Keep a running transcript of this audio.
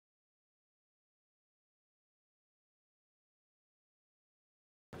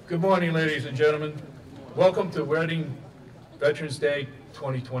Good morning, ladies and gentlemen. Welcome to Reading Veterans Day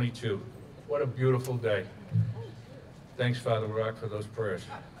 2022. What a beautiful day. Thanks, Father Rock, for those prayers.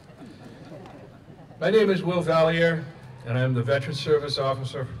 My name is Will Valliere, and I'm the Veteran Service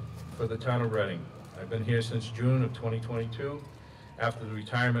Officer for the town of Reading. I've been here since June of 2022, after the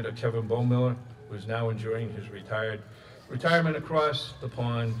retirement of Kevin Bowmiller, who is now enjoying his retirement across the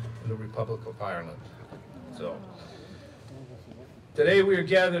pond in the Republic of Ireland. Today we are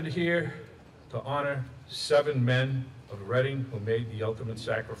gathered here to honor 7 men of Reading who made the ultimate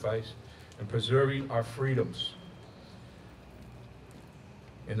sacrifice in preserving our freedoms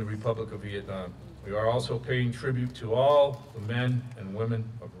in the Republic of Vietnam. We are also paying tribute to all the men and women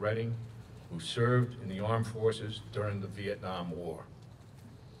of Reading who served in the armed forces during the Vietnam War.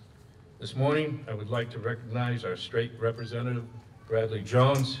 This morning, I would like to recognize our State Representative, Bradley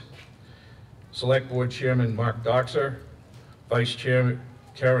Jones, Select Board Chairman Mark Doxer, Vice Chairman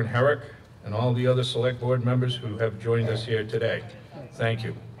Karen Herrick, and all the other Select Board members who have joined us here today. Thank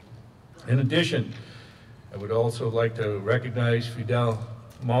you. In addition, I would also like to recognize Fidel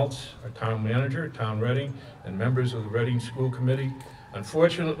Maltz, our town manager, Town Reading, and members of the Reading School Committee.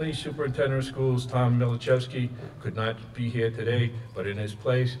 Unfortunately, Superintendent of Schools Tom Milichevsky could not be here today, but in his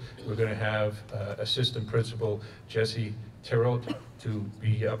place, we're going to have Assistant Principal Jesse Terrell to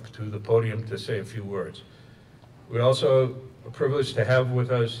be up to the podium to say a few words. We're also privileged to have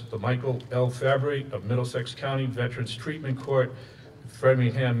with us the Michael L. Fabry of Middlesex County Veterans Treatment Court,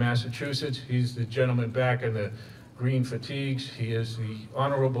 Framingham, Massachusetts. He's the gentleman back in the green fatigues. He is the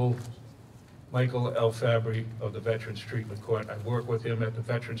Honorable Michael L. Fabry of the Veterans Treatment Court. I work with him at the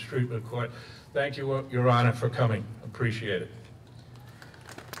Veterans Treatment Court. Thank you, Your Honor, for coming. Appreciate it.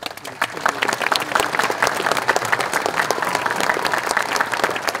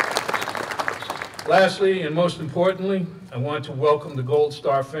 Lastly, and most importantly, I want to welcome the Gold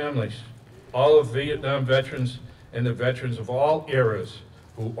Star families, all of Vietnam veterans and the veterans of all eras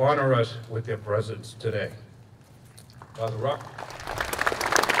who honor us with their presence today. Father Rock.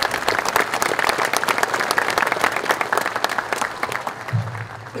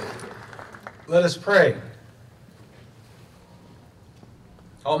 Let us pray.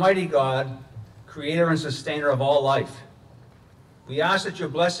 Almighty God, creator and sustainer of all life, we ask that your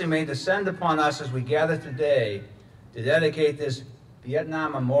blessing may descend upon us as we gather today to dedicate this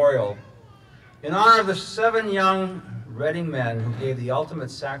Vietnam Memorial in honor of the 7 young Reading men who gave the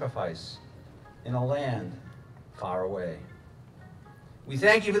ultimate sacrifice in a land far away. We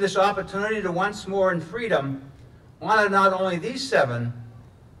thank you for this opportunity to once more in freedom honor not only these 7,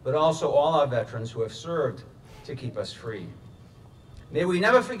 but also all our veterans who have served to keep us free. May we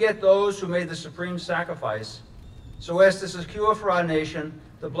never forget those who made the supreme sacrifice so as to secure for our nation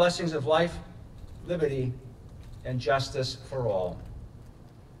the blessings of life, liberty, and justice for all.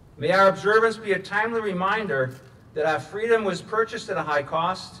 May our observance be a timely reminder that our freedom was purchased at a high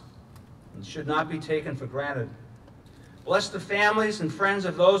cost and should not be taken for granted. Bless the families and friends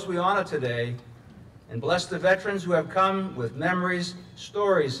of those we honor today, and bless the veterans who have come with memories,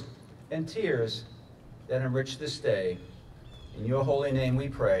 stories, and tears that enrich this day. In your holy name we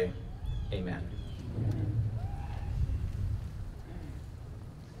pray, amen.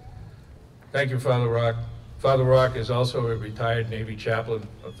 Thank you, Father Rock. Father Rock is also a retired Navy chaplain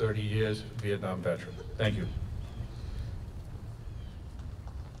of 30 years, Vietnam veteran. Thank you.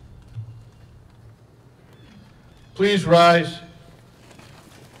 Please rise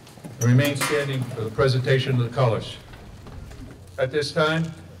and remain standing for the presentation of the colors. At this time,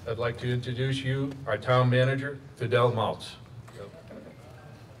 I'd like to introduce you, our town manager, Fidel Maltz.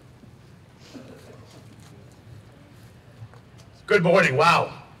 Good morning.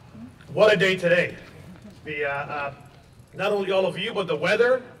 Wow. What a day today. Not only all of you, but the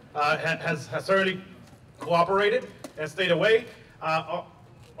weather has certainly cooperated and stayed away.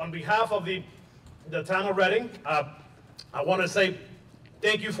 On behalf of the town of Reading, I want to say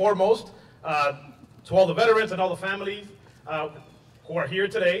thank you foremost to all the veterans and all the families who are here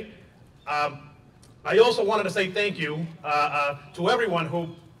today. I also wanted to say thank you to everyone who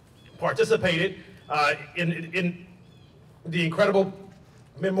participated in the incredible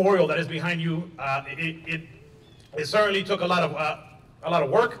memorial that is behind you. It certainly took a lot of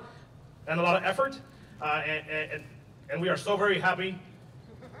work and a lot of effort, and we are so very happy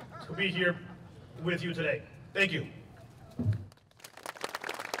to be here with you today. Thank you.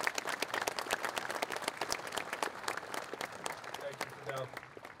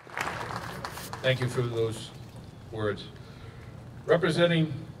 Thank you for those words.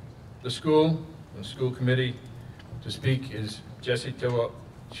 Representing the school and school committee to speak is Jessie Tillwell.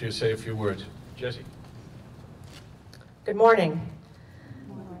 She'll say a few words. Jessie. Good morning.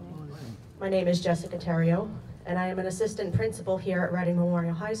 My name is Jessica Terrio, and I am an assistant principal here at Reading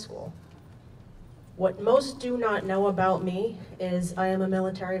Memorial High School. What most do not know about me is I am a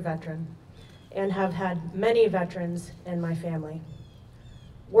military veteran and have had many veterans in my family.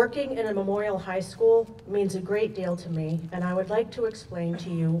 Working in a Memorial High School means a great deal to me, and I would like to explain to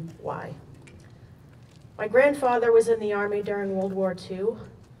you why. My grandfather was in the Army during World War II,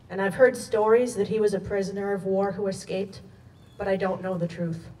 and I've heard stories that he was a prisoner of war who escaped, but I don't know the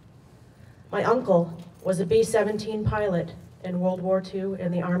truth. My uncle was a B-17 pilot in World War II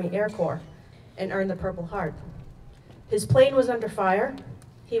in the Army Air Corps and earned the Purple Heart. His plane was under fire,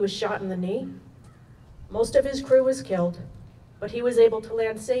 he was shot in the knee, most of his crew was killed, but he was able to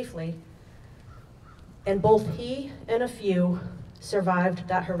land safely, and both he and a few survived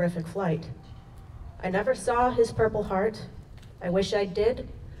that horrific flight. I never saw his Purple Heart. I wish I did,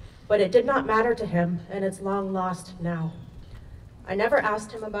 but it did not matter to him, and it's long lost now. I never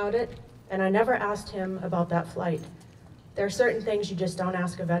asked him about it, and I never asked him about that flight. There are certain things you just don't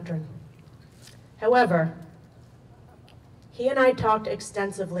ask a veteran. However, he and I talked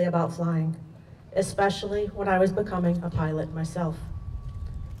extensively about flying, especially when I was becoming a pilot myself.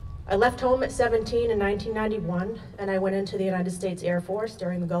 I left home at 17 in 1991, and I went into the United States Air Force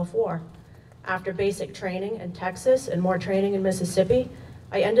during the Gulf War. After basic training in Texas and more training in Mississippi,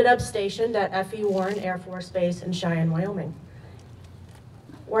 I ended up stationed at F.E. Warren Air Force Base in Cheyenne, Wyoming,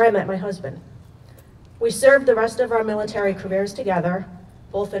 where I met my husband. We served the rest of our military careers together,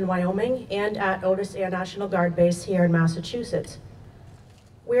 both in Wyoming and at Otis Air National Guard Base here in Massachusetts.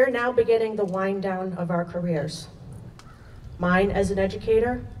 We are now beginning the wind down of our careers. Mine as an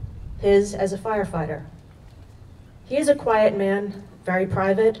educator, his as a firefighter. He is a quiet man, very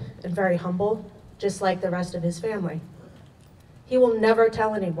private and very humble, just like the rest of his family. He will never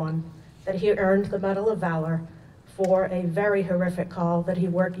tell anyone that he earned the Medal of Valor for a very horrific call that he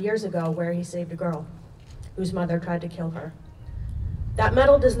worked years ago where he saved a girl whose mother tried to kill her. That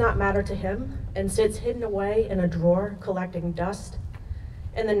medal does not matter to him and sits hidden away in a drawer collecting dust.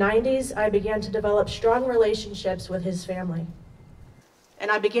 In the 90s, I began to develop strong relationships with his family, and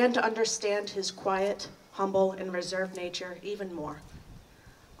I began to understand his quiet, humble, and reserved nature even more.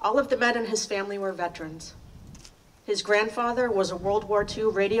 All of the men in his family were veterans. His grandfather was a World War II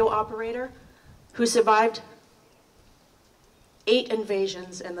radio operator who survived 8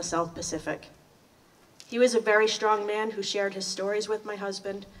 invasions in the South Pacific. He was a very strong man who shared his stories with my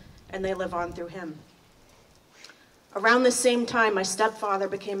husband, and they live on through him. Around the same time, my stepfather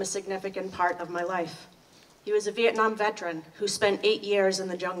became a significant part of my life. He was a Vietnam veteran who spent 8 years in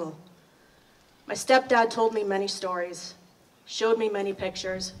the jungle. My stepdad told me many stories, showed me many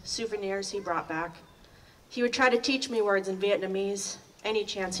pictures, souvenirs he brought back. He would try to teach me words in Vietnamese any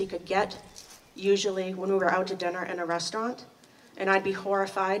chance he could get, usually when we were out to dinner in a restaurant, and I'd be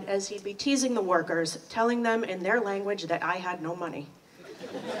horrified as he'd be teasing the workers, telling them in their language that I had no money.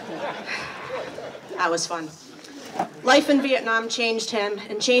 That was fun. Life in Vietnam changed him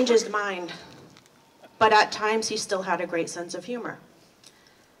and changed his mind, but at times he still had a great sense of humor.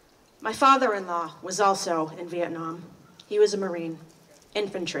 My father-in-law was also in Vietnam. He was a Marine,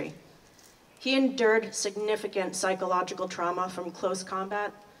 infantry. He endured significant psychological trauma from close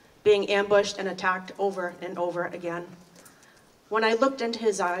combat, being ambushed and attacked over and over again. When I looked into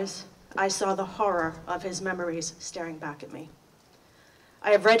his eyes, I saw the horror of his memories staring back at me.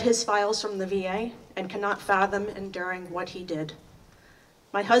 I have read his files from the VA and cannot fathom enduring what he did.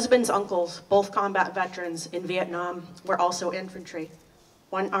 My husband's uncles, both combat veterans in Vietnam, were also infantry,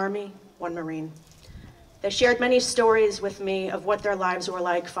 one Army, one Marine. They shared many stories with me of what their lives were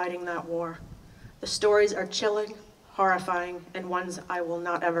like fighting that war. The stories are chilling, horrifying, and ones I will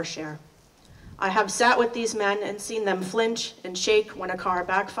not ever share. I have sat with these men and seen them flinch and shake when a car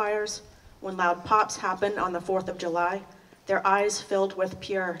backfires, when loud pops happen on the 4th of July, their eyes filled with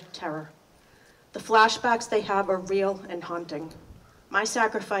pure terror. The flashbacks they have are real and haunting. My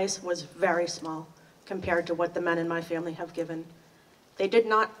sacrifice was very small compared to what the men in my family have given. They did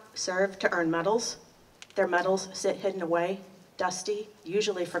not serve to earn medals. Their medals sit hidden away, dusty,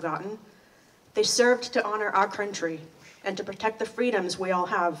 usually forgotten. They served to honor our country and to protect the freedoms we all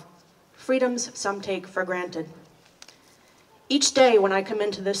have, freedoms some take for granted. Each day when I come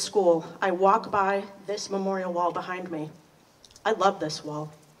into this school, I walk by this memorial wall behind me. I love this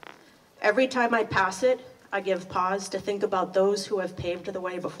wall. Every time I pass it, I give pause to think about those who have paved the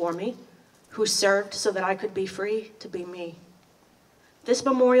way before me, who served so that I could be free to be me. This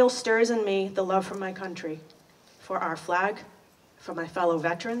memorial stirs in me the love for my country, for our flag, for my fellow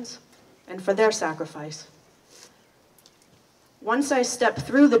veterans, and for their sacrifice. Once I step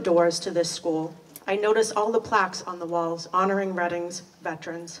through the doors to this school, I notice all the plaques on the walls honoring Reading's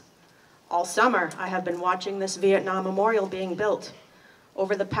veterans. All summer, I have been watching this Vietnam Memorial being built.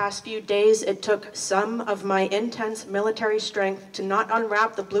 Over the past few days, it took some of my intense military strength to not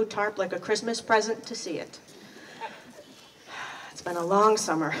unwrap the blue tarp like a Christmas present to see it. It's been a long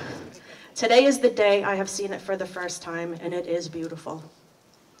summer. Today is the day I have seen it for the first time, and it is beautiful.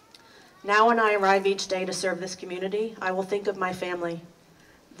 Now when I arrive each day to serve this community, I will think of my family,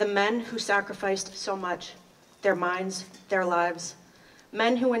 the men who sacrificed so much, their minds, their lives,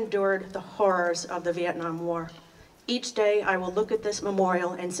 men who endured the horrors of the Vietnam War. Each day I will look at this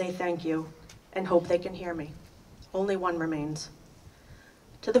memorial and say thank you, and hope they can hear me. Only one remains.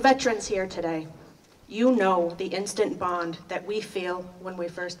 To the veterans here today, you know the instant bond that we feel when we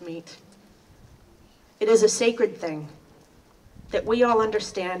first meet. It is a sacred thing that we all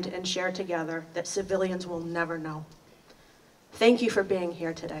understand and share together that civilians will never know. Thank you for being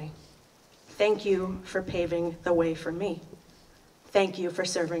here today. Thank you for paving the way for me. Thank you for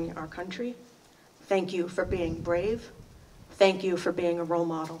serving our country. Thank you for being brave. Thank you for being a role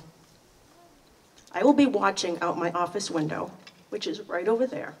model. I will be watching out my office window, which is right over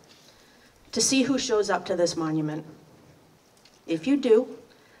there, to see who shows up to this monument. If you do,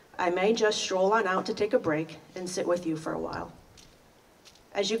 I may just stroll on out to take a break and sit with you for a while.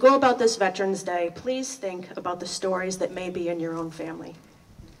 As you go about this Veterans Day, please think about the stories that may be in your own family.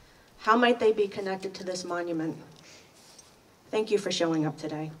 How might they be connected to this monument? Thank you for showing up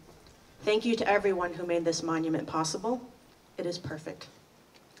today. Thank you to everyone who made this monument possible. It is perfect.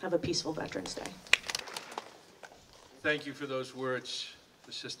 Have a peaceful Veterans Day. Thank you for those words,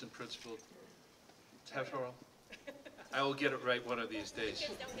 Assistant Principal Tefferl. I will get it right one of these days.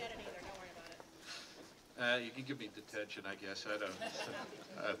 Kids don't get it either, don't worry about it. You can give me detention, I guess. I don't.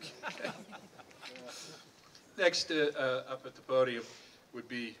 Okay. Next up at the podium would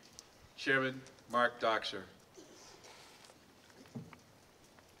be Chairman Mark Doxer.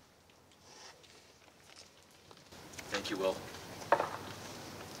 Thank you, Will.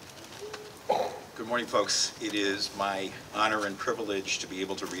 Good morning, folks. It is my honor and privilege to be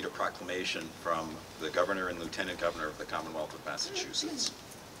able to read a proclamation from the Governor and Lieutenant Governor of the Commonwealth of Massachusetts.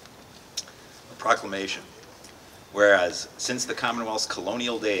 A proclamation. Whereas, since the Commonwealth's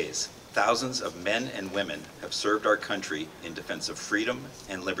colonial days, thousands of men and women have served our country in defense of freedom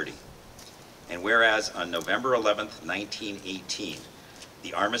and liberty. And whereas on November 11th, 1918,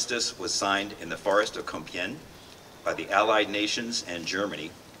 the armistice was signed in the forest of Compiègne by the Allied nations and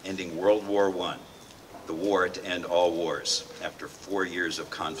Germany, ending World War I, the war to end all wars after 4 years of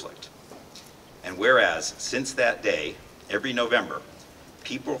conflict. And whereas, since that day, every November,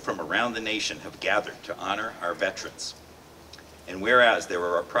 people from around the nation have gathered to honor our veterans. And whereas there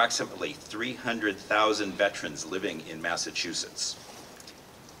are approximately 300,000 veterans living in Massachusetts.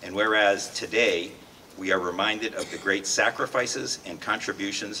 And whereas today, we are reminded of the great sacrifices and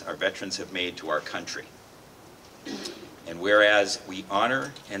contributions our veterans have made to our country. And whereas we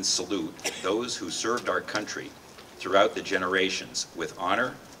honor and salute those who served our country throughout the generations with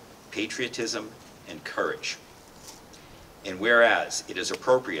honor, patriotism, and courage. And whereas it is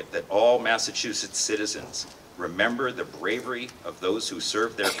appropriate that all Massachusetts citizens remember the bravery of those who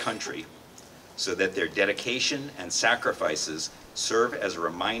served their country so that their dedication and sacrifices serve as a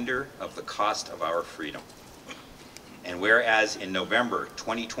reminder of the cost of our freedom. And whereas in November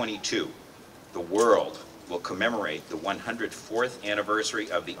 2022, the world will commemorate the 104th anniversary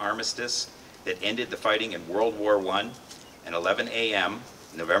of the armistice that ended the fighting in World War I at 11 a.m.,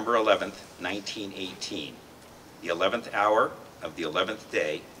 November 11th, 1918, the 11th hour of the 11th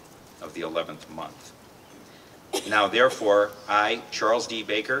day of the 11th month. Now therefore, I, Charles D.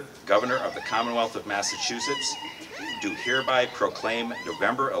 Baker, Governor of the Commonwealth of Massachusetts, do hereby proclaim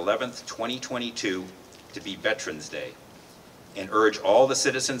November 11th, 2022 to be Veterans Day, and urge all the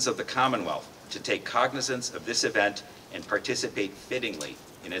citizens of the Commonwealth to take cognizance of this event and participate fittingly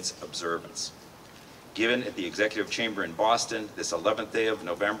in its observance. Given at the Executive Chamber in Boston this 11th day of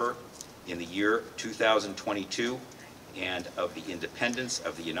November in the year 2022 and of the independence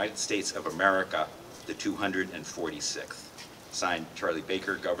of the United States of America, the 246th. Signed, Charlie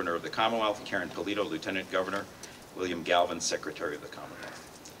Baker, Governor of the Commonwealth, Karen Polito, Lieutenant Governor, William Galvin, Secretary of the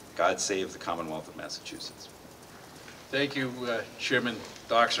Commonwealth. God save the Commonwealth of Massachusetts. Thank you, Chairman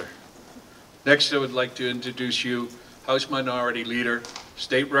Doxer. Next, I would like to introduce you, House Minority Leader,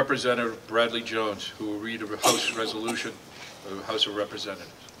 State Representative Bradley Jones, who will read a House resolution of the House of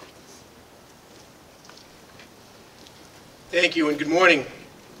Representatives. Thank you and good morning.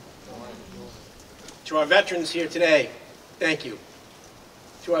 To our veterans here today, thank you.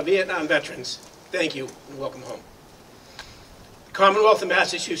 To our Vietnam veterans, thank you and welcome home. The Commonwealth of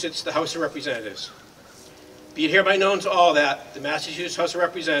Massachusetts, the House of Representatives. Be it hereby known to all that the Massachusetts House of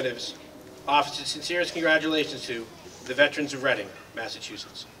Representatives offers its sincerest congratulations to the veterans of Reading,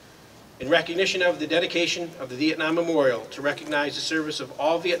 Massachusetts. In recognition of the dedication of the Vietnam Memorial to recognize the service of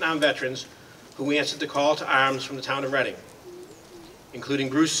all Vietnam veterans who answered the call to arms from the town of Reading, including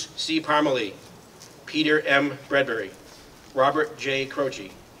Bruce C. Parmalee, Peter M. Bradbury, Robert J.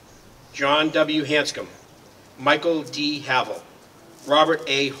 Croce, John W. Hanscom, Michael D. Havel, Robert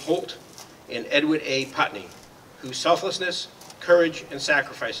A. Holt, and Edward A. Putney, whose selflessness, courage, and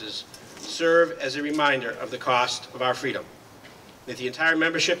sacrifices serve as a reminder of the cost of our freedom. That the entire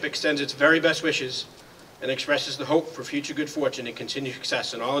membership extends its very best wishes and expresses the hope for future good fortune and continued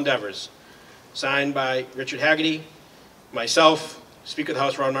success in all endeavors. Signed by Richard Haggerty, myself, Speaker of the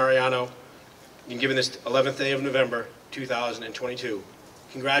House Ron Mariano, and given this 11th day of November, 2022.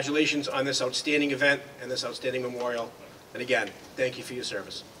 Congratulations on this outstanding event and this outstanding memorial. And again, thank you for your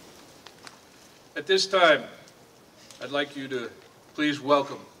service. At this time, I'd like you to please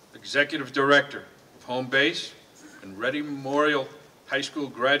welcome Executive Director of Home Base and Reading Memorial High School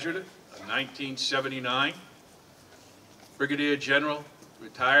graduate of 1979, Brigadier General,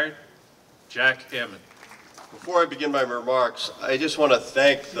 retired, Jack Hammond. Before I begin my remarks, I just want to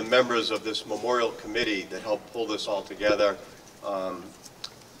thank the members of this memorial committee that helped pull this all together.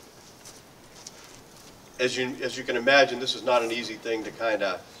 As you can imagine, this is not an easy thing to kind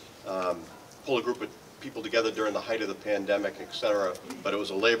of pull a group of people together during the height of the pandemic, et cetera, but it was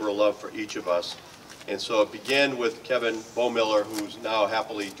a labor of love for each of us. And so it began with Kevin Bowmiller, who's now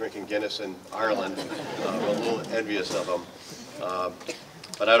happily drinking Guinness in Ireland. I'm a little envious of him.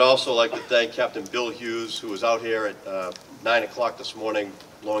 But I'd also like to thank Captain Bill Hughes, who was out here at 9 o'clock this morning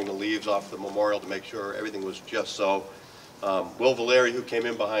blowing the leaves off the memorial to make sure everything was just so. Will Valeri, who came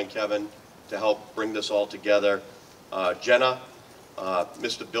in behind Kevin to help bring this all together. Jenna,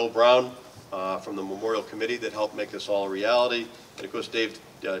 Mr. Bill Brown from the Memorial Committee that helped make this all a reality. And of course, Dave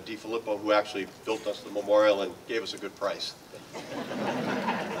DiFilippo, who actually built us the memorial and gave us a good price.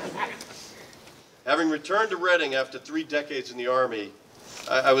 Having returned to Reading after 3 decades in the Army,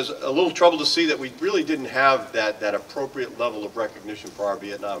 I was a little troubled to see that we really didn't have that appropriate level of recognition for our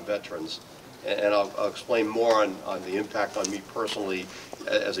Vietnam veterans. And I'll explain more on the impact on me personally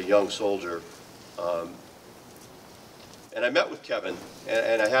as a young soldier. And I met with Kevin,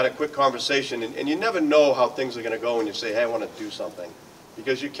 and I had a quick conversation, and you never know how things are going to go when you say, hey, I want to do something.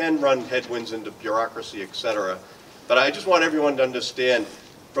 Because you can run headwinds into bureaucracy, et cetera. But I just want everyone to understand,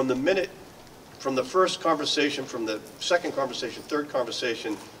 from the first conversation, from the second conversation, third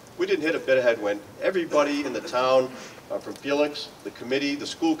conversation, we didn't hit a bit of headwind. Everybody in the town, from Felix, the committee, the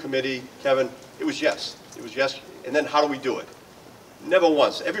school committee, Kevin, it was yes. It was yes, and then how do we do it? Never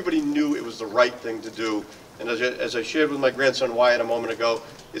once. Everybody knew it was the right thing to do. And as I shared with my grandson Wyatt a moment ago,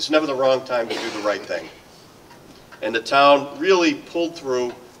 it's never the wrong time to do the right thing. And the town really pulled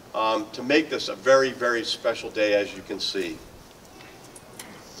through to make this a very, very special day, as you can see.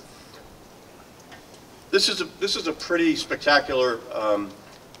 This is a pretty spectacular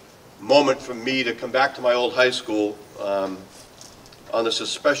moment for me to come back to my old high school on this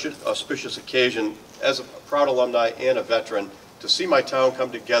auspicious occasion as a proud alumni and a veteran, to see my town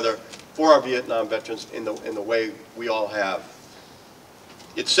come together for our Vietnam veterans in the way we all have.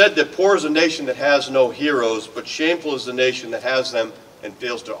 It's said that poor is a nation that has no heroes, but shameful is the nation that has them and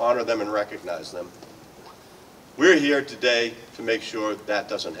fails to honor them and recognize them. We're here today to make sure that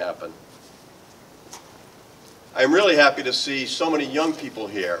doesn't happen. I'm really happy to see so many young people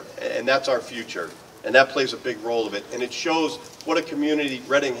here, and that's our future, and that plays a big role of it. And it shows what a community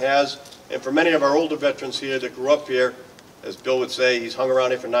Reading has, and for many of our older veterans here that grew up here, as Bill would say, he's hung around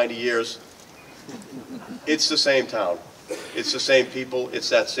here for 90 years, it's the same town. It's the same people. It's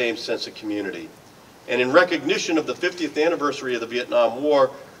that same sense of community. And in recognition of the 50th anniversary of the Vietnam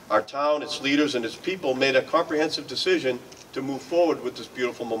War, our town, its leaders, and its people made a comprehensive decision to move forward with this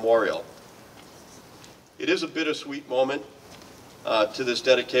beautiful memorial. It is a bittersweet moment to this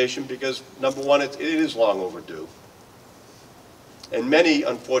dedication because, number one, it is long overdue. And many,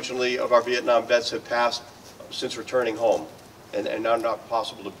 unfortunately, of our Vietnam vets have passed since returning home and are not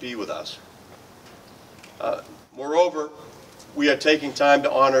possible to be with us. Moreover, we are taking time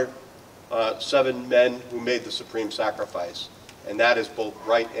to honor 7 men who made the supreme sacrifice, and that is both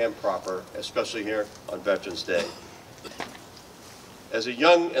right and proper, especially here on Veterans Day. As a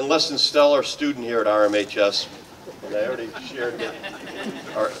young and less than stellar student here at RMHS, and I already shared that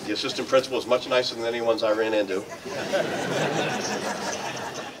the assistant principal is much nicer than any ones I ran into.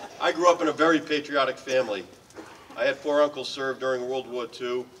 I grew up in a very patriotic family. I had 4 uncles serve during World War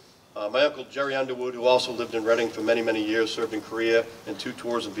II. My uncle Jerry Underwood, who also lived in Reading for many, many years, served in Korea and 2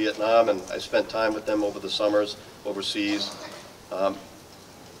 tours in Vietnam, and I spent time with them over the summers overseas.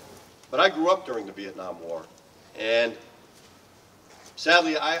 But I grew up during the Vietnam War, and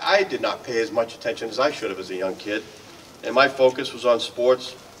sadly, I did not pay as much attention as I should have as a young kid, and my focus was on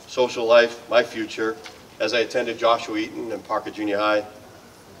sports, social life, my future, as I attended Joshua Eaton and Parker Junior High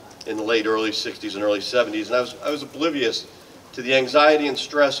in the late early 60s and early 70s, and I was oblivious to the anxiety and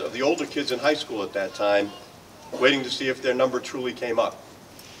stress of the older kids in high school at that time, waiting to see if their number truly came up.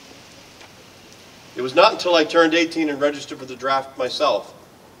 It was not until I turned 18 and registered for the draft myself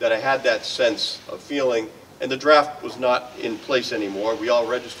that I had that sense of feeling, and the draft was not in place anymore. We all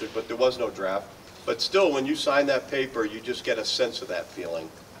registered, but there was no draft. But still, when you sign that paper, you just get a sense of that feeling.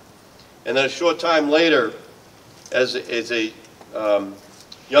 And then a short time later, as a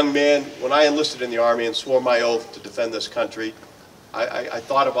young man, when I enlisted in the Army and swore my oath to defend this country, I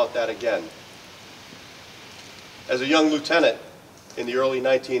thought about that again. As a young lieutenant in the early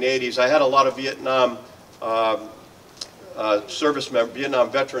 1980s, I had a lot of Vietnam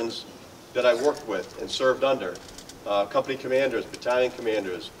Vietnam veterans that I worked with and served under. Company commanders, battalion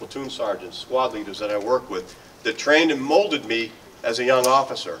commanders, platoon sergeants, squad leaders that I worked with that trained and molded me as a young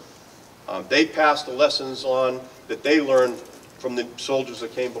officer. They passed the lessons on that they learned from the soldiers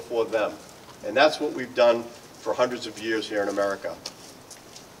that came before them. And that's what we've done for hundreds of years here in America.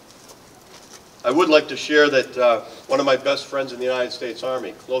 I would like to share that one of my best friends in the United States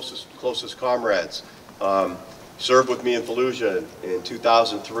Army, closest comrades, served with me in Fallujah in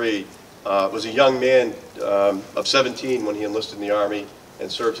 2003, was a young man of 17 when he enlisted in the Army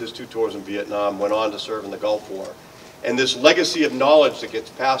and served his 2 tours in Vietnam, went on to serve in the Gulf War. And this legacy of knowledge that gets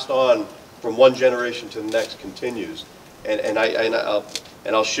passed on from one generation to the next continues. And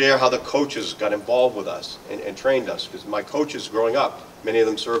I'll share how the coaches got involved with us and trained us, because my coaches growing up, many of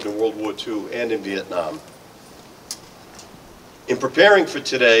them served in World War II and in Vietnam. In preparing for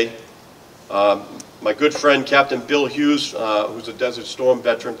today, my good friend Captain Bill Hughes, who's a Desert Storm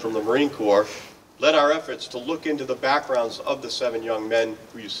veteran from the Marine Corps, led our efforts to look into the backgrounds of the 7 young men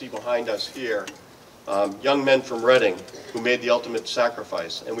who you see behind us here, young men from Reading who made the ultimate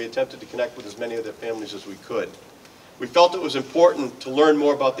sacrifice, and we attempted to connect with as many of their families as we could. We felt it was important to learn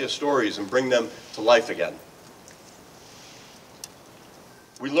more about their stories and bring them to life again.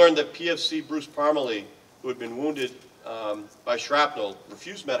 We learned that PFC Bruce Parmalee, who had been wounded by shrapnel,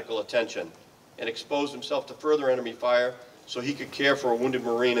 refused medical attention and exposed himself to further enemy fire so he could care for a wounded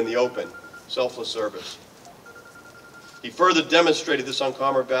Marine in the open, selfless service. He further demonstrated this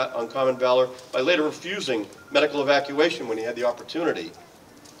uncommon valor by later refusing medical evacuation when he had the opportunity,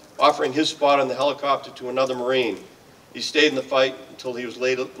 offering his spot on the helicopter to another Marine. He stayed in the fight until he was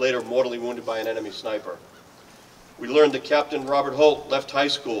later mortally wounded by an enemy sniper. We learned that Captain Robert Holt left high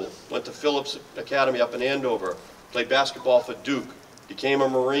school, went to Phillips Academy up in Andover, played basketball for Duke, became a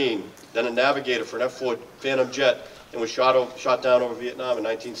Marine, then a navigator for an F-4 Phantom jet, and was shot down over Vietnam in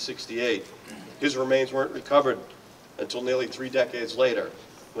 1968. His remains weren't recovered until nearly 3 decades later,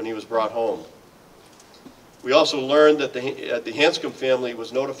 when he was brought home. We also learned that the Hanscom family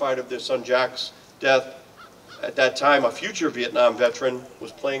was notified of their son Jack's death. At that time, a future Vietnam veteran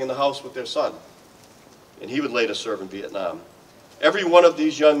was playing in the house with their son, and he would later serve in Vietnam. Every one of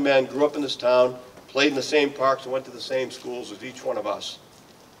these young men grew up in this town, played in the same parks, and went to the same schools as each one of us.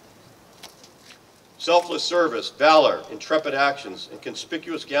 Selfless service, valor, intrepid actions, and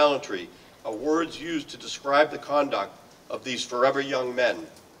conspicuous gallantry are words used to describe the conduct of these forever young men.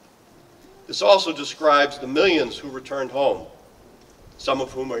 This also describes the millions who returned home, some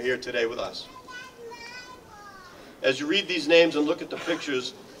of whom are here today with us. As you read these names and look at the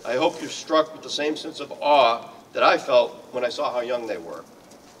pictures, I hope you're struck with the same sense of awe that I felt when I saw how young they were.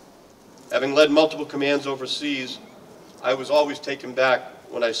 Having led multiple commands overseas, I was always taken back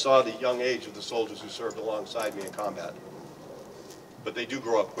when I saw the young age of the soldiers who served alongside me in combat. But they do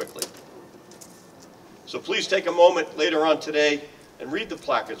grow up quickly. So please take a moment later on today and read the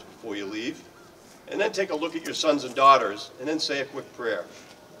placards before you leave, and then take a look at your sons and daughters, and then say a quick prayer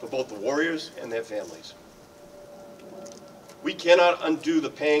for both the warriors and their families. We cannot undo the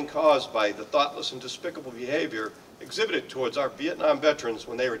pain caused by the thoughtless and despicable behavior exhibited towards our Vietnam veterans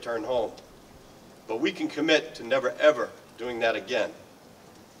when they return home. But we can commit to never ever doing that again,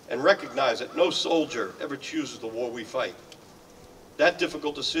 and recognize that no soldier ever chooses the war we fight. That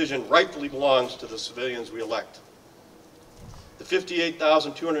difficult decision rightfully belongs to the civilians we elect. The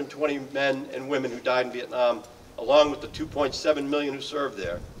 58,220 men and women who died in Vietnam, along with the 2.7 million who served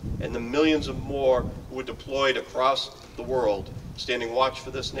there, and the millions of more who were deployed across the world, standing watch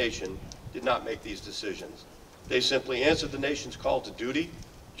for this nation, did not make these decisions. They simply answered the nation's call to duty,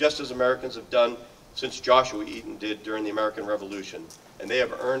 just as Americans have done since Joshua Eaton did during the American Revolution, and they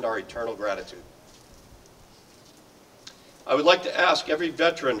have earned our eternal gratitude. I would like to ask every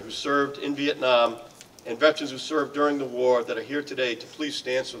veteran who served in Vietnam and veterans who served during the war that are here today to please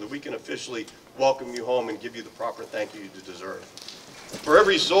stand so that we can officially welcome you home and give you the proper thank you you deserve. For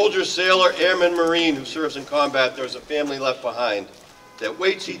every soldier, sailor, airman, Marine who serves in combat, there's a family left behind that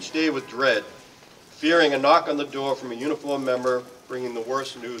waits each day with dread, fearing a knock on the door from a uniformed member bringing the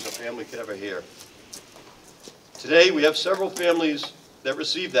worst news a family could ever hear. Today, we have several families that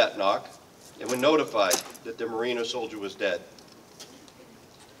received that knock and were notified that their Marine or soldier was dead.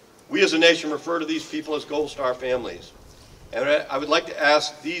 We as a nation refer to these people as Gold Star families. And I would like to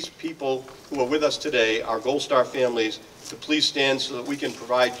ask these people who are with us today, our Gold Star families, to please stand so that we can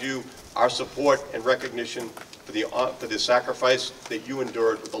provide you our support and recognition for the sacrifice that you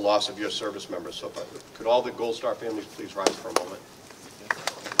endured with the loss of your service members. So could all the Gold Star families please rise for a moment.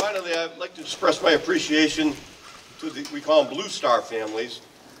 Finally, I'd like to express my appreciation to we call them Blue Star families,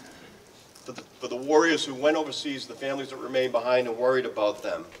 for the warriors who went overseas, the families that remained behind and worried about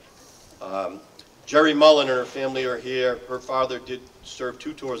them. Jerry Mullen and her family are here. Her father did serve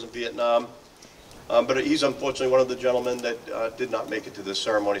 2 tours in Vietnam, but he's unfortunately one of the gentlemen that did not make it to this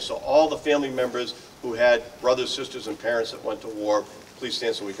ceremony. So all the family members who had brothers, sisters, and parents that went to war, please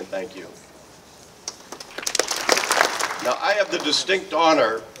stand so we can thank you. Now, I have the distinct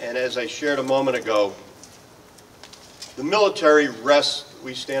honor, and as I shared a moment ago, the military rests,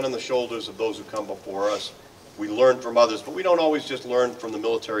 we stand on the shoulders of those who come before us. We learn from others, but we don't always just learn from the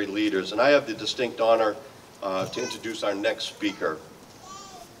military leaders. And I have the distinct honor to introduce our next speaker.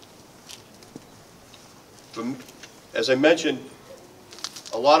 As I mentioned,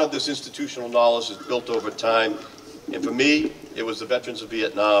 a lot of this institutional knowledge is built over time. And for me, it was the veterans of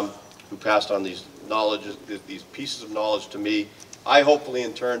Vietnam who passed on these pieces of knowledge to me. I hopefully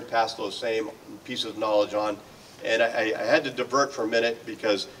in turn pass those same pieces of knowledge on. And I had to divert for a minute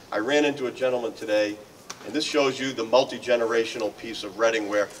because I ran into a gentleman today, and this shows you the multi-generational piece of Reading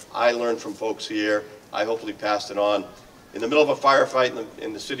where I learned from folks here. I hopefully passed it on. In the middle of a firefight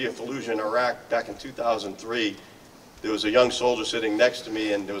in the city of Fallujah in Iraq back in 2003, there was a young soldier sitting next to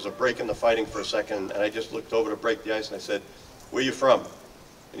me, and there was a break in the fighting for a second, and I just looked over to break the ice and I said, "Where are you from?"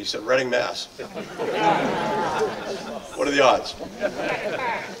 And he said, "Reading, Mass." What are the odds?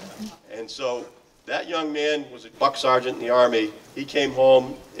 And so that young man was a buck sergeant in the Army. He came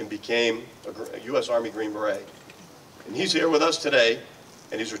home and became a U.S. Army Green Beret. And he's here with us today,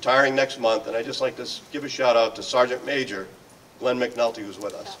 and he's retiring next month. And I'd just like to give a shout out to Sergeant Major Glenn McNulty, who's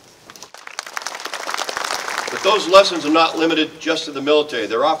with us. But those lessons are not limited just to the military.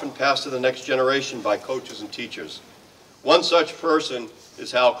 They're often passed to the next generation by coaches and teachers. One such person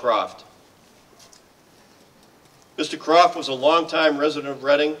is Hal Croft. Mr. Croft was a longtime resident of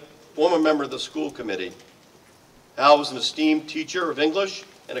Reading, former member of the school committee. Hal was an esteemed teacher of English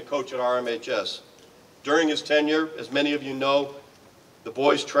and a coach at RMHS. During his tenure, as many of you know, the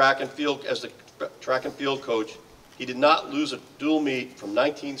boys' track and field coach, he did not lose a dual meet from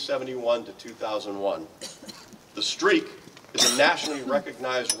 1971 to 2001. The streak is a nationally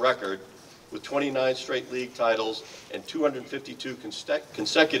recognized record with 29 straight league titles and 252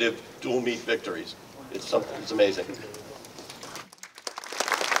 consecutive dual meet victories. It's amazing.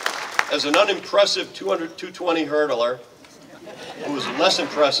 As an unimpressive 220 hurdler, who was less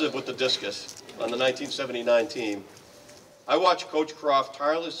impressive with the discus on the 1979 team, I watched Coach Croft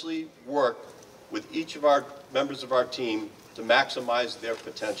tirelessly work with each of our members of our team to maximize their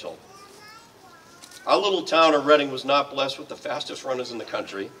potential. Our little town of Reading was not blessed with the fastest runners in the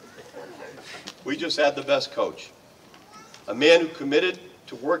country. We just had the best coach, a man who committed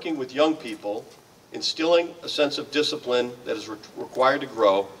to working with young people, instilling a sense of discipline that is required to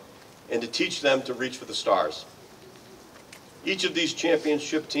grow, and to teach them to reach for the stars. Each of these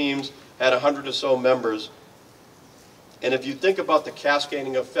championship teams had 100 or so members, and if you think about the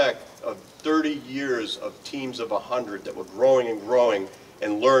cascading effect of 30 years of teams of 100 that were growing and growing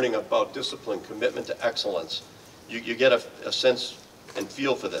and learning about discipline, commitment to excellence, you get a sense and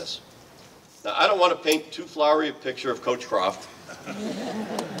feel for this. Now, I don't want to paint too flowery a picture of Coach Croft,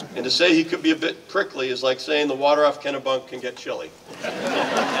 and to say he could be a bit prickly is like saying the water off Kennebunk can get chilly.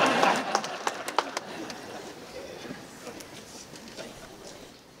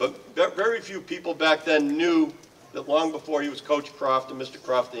 But very few people back then knew that long before he was Coach Croft and Mr.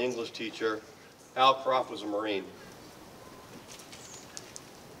 Croft, the English teacher, Hal Croft was a Marine.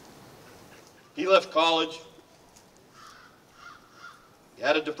 He left college, he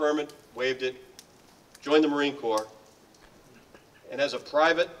had a deferment, waived it, joined the Marine Corps, and as a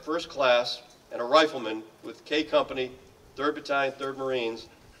private first class and a rifleman with K Company, 3rd Battalion, 3rd Marines,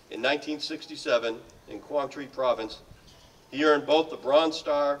 in 1967 in Quang Tri Province, he earned both the Bronze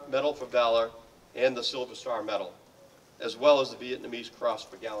Star Medal for Valor and the Silver Star Medal. as well as the Vietnamese Cross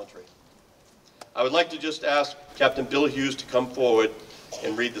for Gallantry. I would like to just ask Captain Bill Hughes to come forward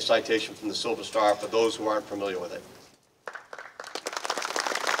and read the citation from the Silver Star for those who aren't familiar with it.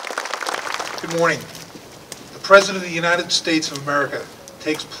 Good morning. The President of the United States of America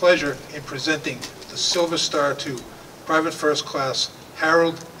takes pleasure in presenting the Silver Star to Private First Class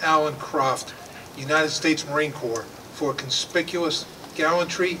Harold Allen Croft, United States Marine Corps, for conspicuous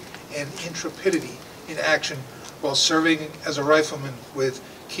gallantry and intrepidity in action while serving as a rifleman with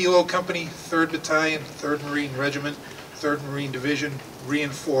Kilo Company, 3rd Battalion, 3rd Marine Regiment, 3rd Marine Division,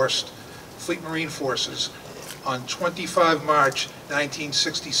 Reinforced Fleet Marine Forces on 25 March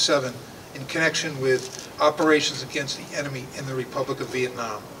 1967 in connection with operations against the enemy in the Republic of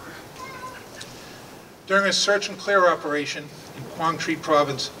Vietnam. During a search and clear operation in Quang Tri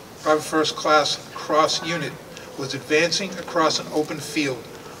Province, Private First Class Cross Unit was advancing across an open field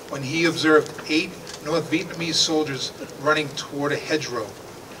when he observed 8 North Vietnamese soldiers running toward a hedgerow.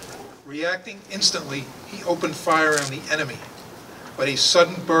 Reacting instantly, he opened fire on the enemy, but a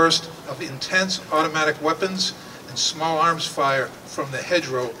sudden burst of intense automatic weapons and small arms fire from the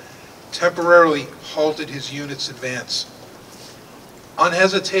hedgerow temporarily halted his unit's advance.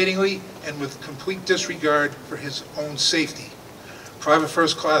 Unhesitatingly and with complete disregard for his own safety, Private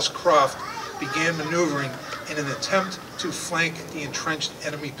First Class Croft began maneuvering in an attempt to flank the entrenched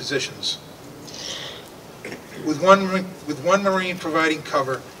enemy positions. With one Marine providing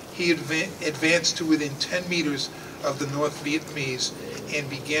cover, he advanced to within 10 meters of the North Vietnamese and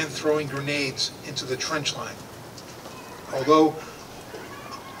began throwing grenades into the trench line. Although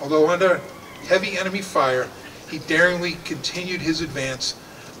under heavy enemy fire, he daringly continued his advance,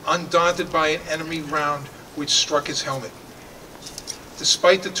 undaunted by an enemy round which struck his helmet.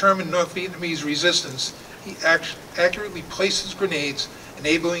 Despite determined North Vietnamese resistance, he accurately placed his grenades,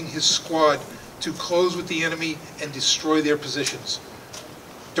 enabling his squad to close with the enemy and destroy their positions.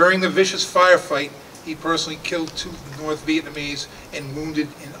 During the vicious firefight, he personally killed 2 North Vietnamese and wounded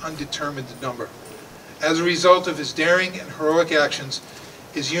an undetermined number. As a result of his daring and heroic actions,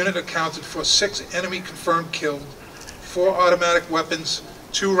 his unit accounted for 6 enemy-confirmed killed, 4 automatic weapons,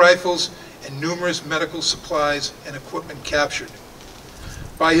 2 rifles, and numerous medical supplies and equipment captured.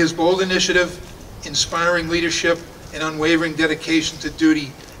 By his bold initiative, inspiring leadership, and unwavering dedication to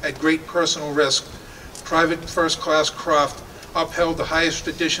duty at great personal risk, Private First Class Croft upheld the highest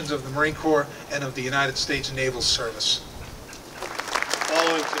traditions of the Marine Corps and of the United States Naval Service.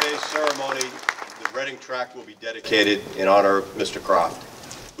 Following today's ceremony, the Reading tract will be dedicated in honor of Mr. Croft.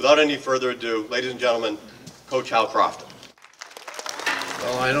 Without any further ado, ladies and gentlemen, Coach Hal Croft.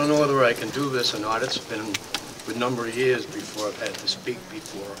 Well, I don't know whether I can do this or not. It's been a good number of years before I've had to speak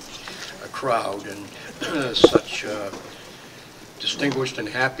before a crowd, and such distinguished and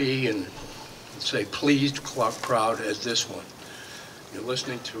happy and, let's say, pleased crowd as this one. You're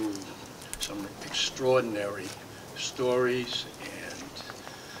listening to some extraordinary stories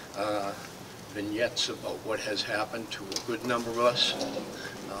and vignettes about what has happened to a good number of us,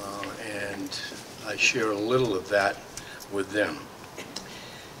 and I share a little of that with them.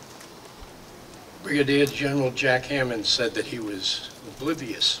 Brigadier General Jack Hammond said that he was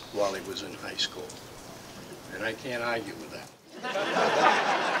oblivious while he was in high school, and I can't argue with that.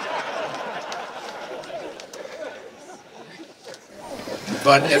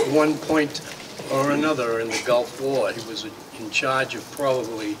 But at one point or another in the Gulf War, he was in charge of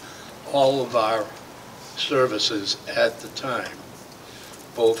probably all of our services at the time,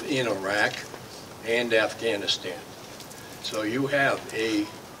 both in Iraq and Afghanistan. So you have a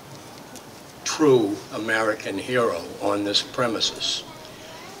true American hero on this premises.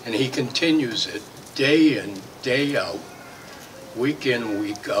 And he continues it day in, day out, week in,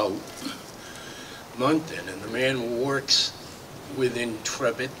 week out, month in. And the man works with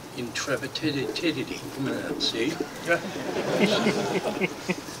intrepidity. See?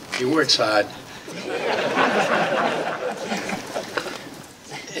 He works hard.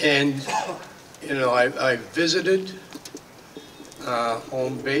 And, you know, I visited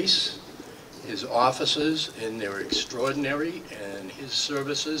home base, his offices, and they're extraordinary, and his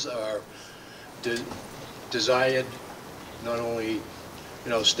services are desired not only, you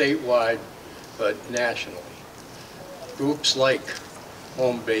know, statewide, but nationally. Groups like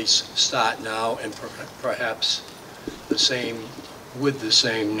Home Base Start Now and perhaps the same, with the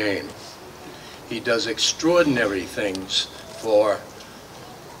same name. He does extraordinary things for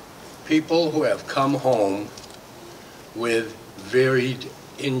people who have come home with varied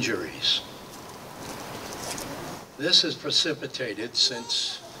injuries. This has precipitated,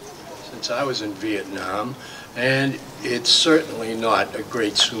 since I was in Vietnam, And it's certainly not a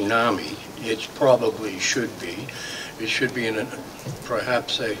great tsunami. It probably should be. It should be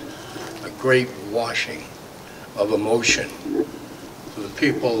perhaps a great washing of emotion for the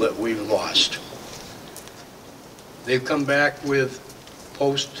people that we've lost. They've come back with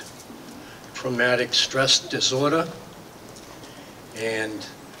post-traumatic stress disorder, and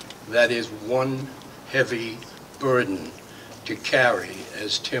that is one heavy burden to carry,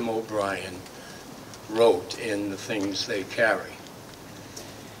 as Tim O'Brien wrote in The Things They Carry.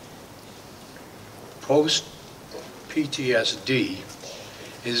 Post-PTSD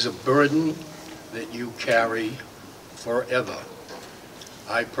is a burden that you carry forever.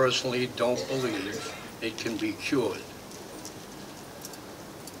 I personally don't believe it can be cured.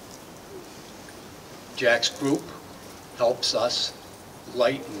 Jack's group helps us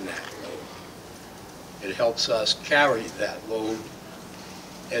lighten that load. It helps us carry that load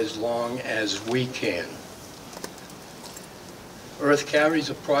as long as we can. Earth carries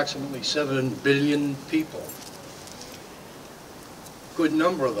approximately 7 billion people. Good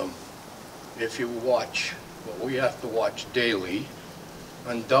number of them, if you watch what we have to watch daily,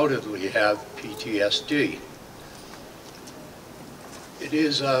 undoubtedly have PTSD. It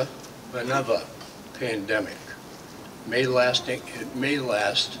is another pandemic. It may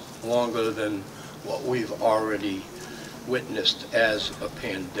last longer than what we've already witnessed as a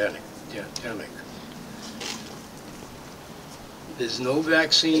pandemic. There's no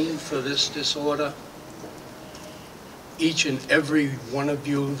vaccine for this disorder. Each and every one of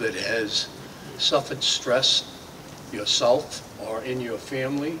you that has suffered stress yourself or in your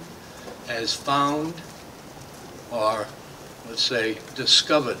family has found, or let's say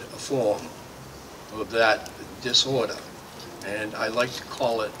discovered, a form of that disorder. And I like to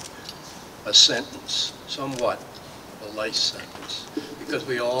call it a sentence, somewhat a life sentence, because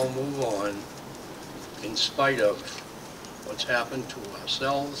we all move on in spite of what's happened to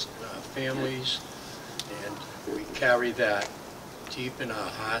ourselves and our families, and we carry that deep in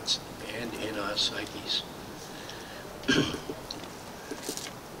our hearts and in our psyches.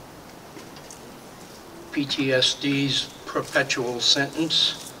 PTSD's perpetual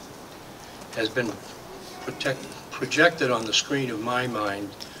sentence has been projected on the screen of my mind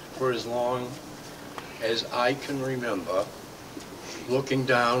for as long as I can remember, looking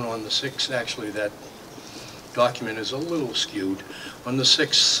down on the 6, actually that document is a little skewed, on the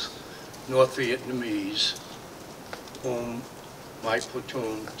 6 North Vietnamese whom my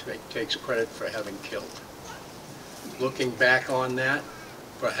platoon takes credit for having killed. Looking back on that,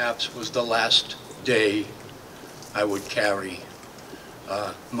 perhaps was the last day I would carry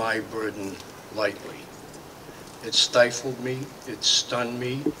my burden lightly. It stifled me, it stunned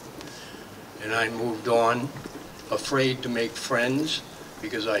me, and I moved on, afraid to make friends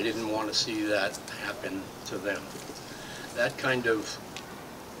because I didn't want to see that happen to them. That kind of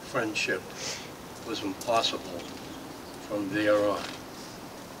friendship was impossible from there on.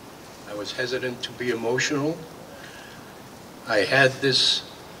 I was hesitant to be emotional. I had this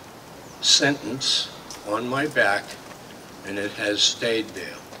sentence on my back, and it has stayed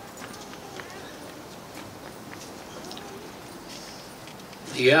there.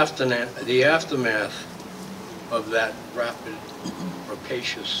 The aftermath of that rapid,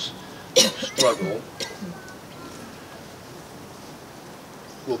 rapacious struggle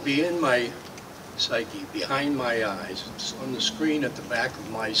will be in my psyche, behind my eyes. It's on the screen at the back of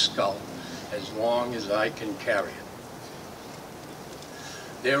my skull, as long as I can carry it.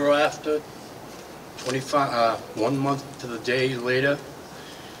 Thereafter, 1 month to the day later,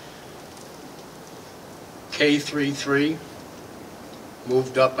 K-33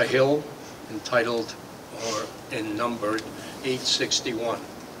 moved up a hill entitled or numbered 861.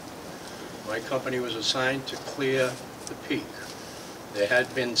 My company was assigned to clear the peak. There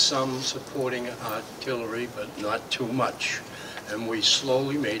had been some supporting artillery, but not too much. And we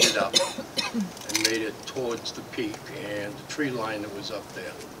slowly made it up and made it towards the peak and the tree line that was up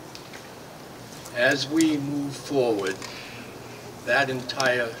there. As we moved forward, that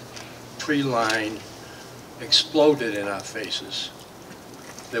entire tree line exploded in our faces.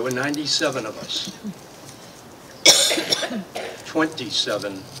 There were 97 of us.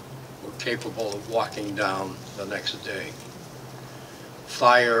 27 were capable of walking down the next day.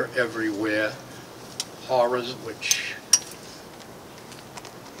 Fire everywhere, horrors which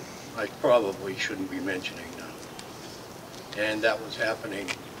I probably shouldn't be mentioning now. And that was happening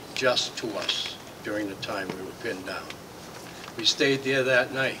just to us during the time we were pinned down. We stayed there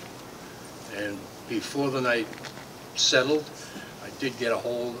that night, and before the night settled, I did get a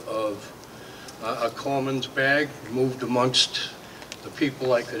hold of a corpsman's bag, moved amongst the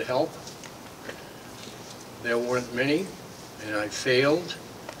people I could help. there weren't many, and I failed.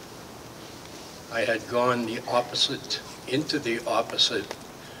 I had gone into the opposite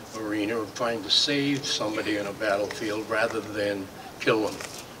arena of trying to save somebody in a battlefield rather than kill them.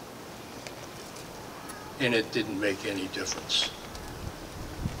 And it didn't make any difference.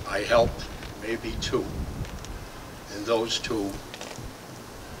 I helped maybe 2, and those 2,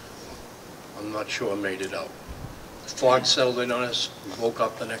 I'm not sure, made it out. The fog settled in on us. We woke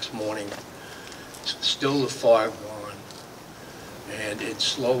up the next morning, still the fog on, and it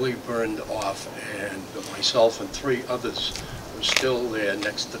slowly burned off, and myself and 3 others were still there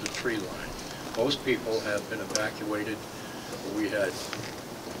next to the tree line. Most people have been evacuated. We had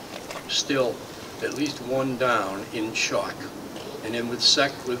still at least 1 down in shock. And then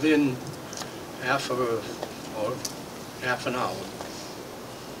within half an hour,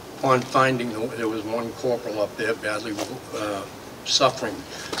 upon finding there was 1 corporal up there badly suffering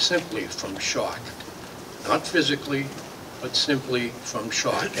simply from shock. Not physically, but simply from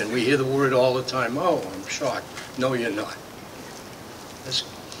shock. And we hear the word all the time, oh, I'm shocked. No, you're not. This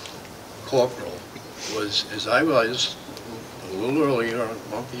corporal was, as I was a little earlier, a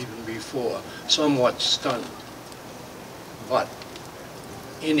month even before, somewhat stunned, but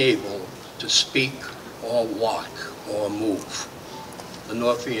unable to speak or walk or move. The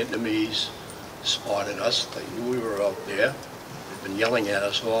North Vietnamese spotted us. They knew we were out there. They'd been yelling at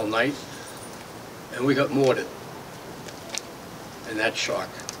us all night, and we got mortared. And that shock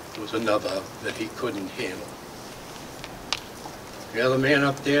was another that he couldn't handle. The other man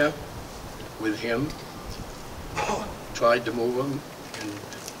up there with him tried to move him and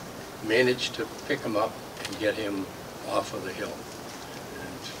managed to pick him up and get him off of the hill.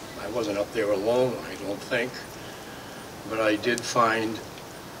 And I wasn't up there alone, I don't think, but I did find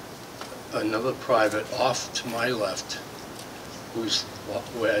another private off to my left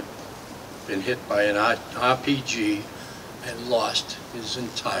who had been hit by an RPG and lost his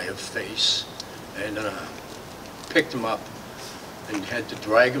entire face and an arm. Picked him up and had to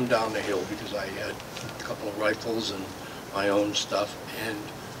drag him down the hill because I had a couple of rifles and my own stuff, and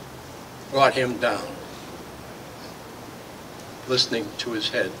brought him down, listening to his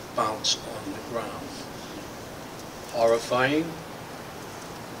head bounce on the ground. Horrifying,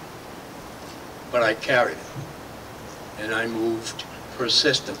 but I carried it, and I moved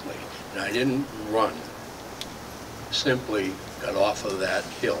persistently, and I didn't run. Simply got off of that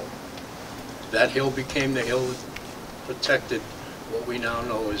hill. That hill became the hill that protected what we now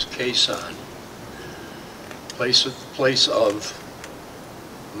know as Quezon, place of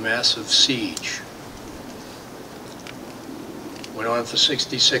massive siege. Went on for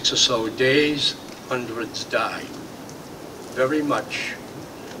 66 or so days, hundreds died. Very much,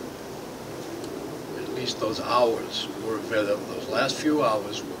 at least those hours were, those last few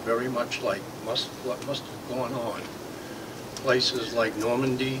hours were very much like what must have gone on. Places like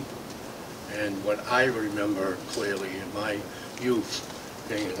Normandy, and what I remember clearly in my youth,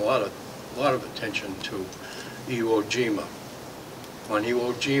 paying a lot of attention to Iwo Jima. On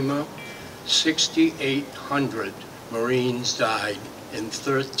Iwo Jima, 6,800 Marines died in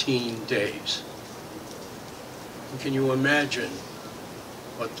 13 days. And can you imagine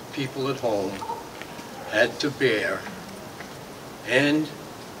what the people at home had to bear and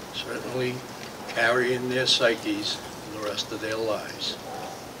certainly carry in their psyches for the rest of their lives?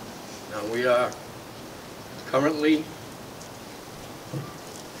 Now we are currently,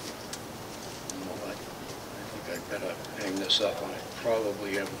 I think I better hang this up. I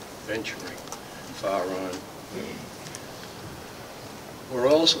probably am venturing far on. We're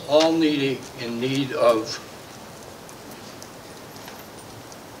also all in need of,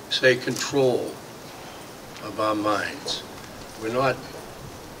 say, control of our minds. We're not,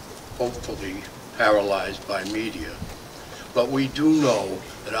 hopefully, paralyzed by media, but we do know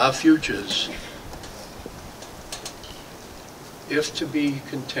that our futures, if to be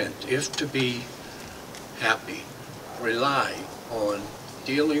content, if to be happy, rely on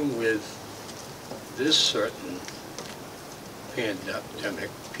dealing with this certain pandemic,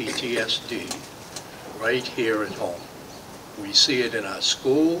 PTSD, right here at home. We see it in our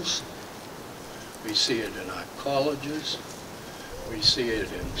schools, we see it in our colleges, we see it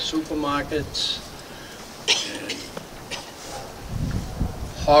in supermarkets, and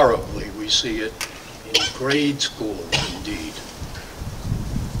horribly we see it in grade schools indeed.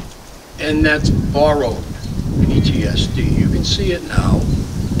 And that's borrowed PTSD. You can see it now,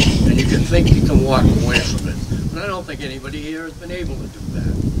 and you can think you can walk away from it. But I don't think anybody here has been able to do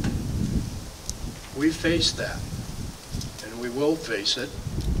that. We face that, and we will face it,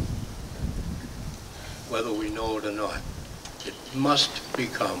 whether we know it or not. It must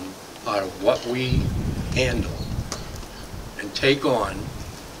become part of what we handle and take on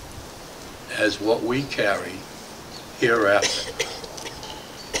as what we carry hereafter.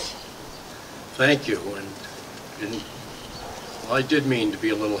 Thank you, and well, I did mean to be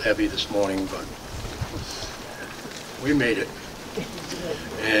a little heavy this morning, but we made it.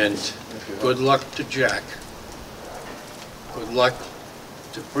 And good luck to Jack. Good luck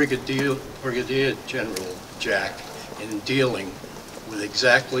to Brigadier General Jack in dealing with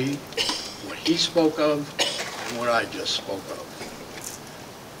exactly what he spoke of and what I just spoke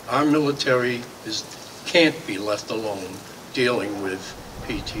of. Our military can't be left alone dealing with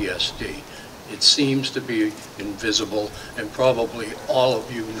PTSD. It seems to be invisible, and probably all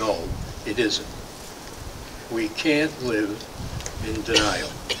of you know it isn't. We can't live in denial.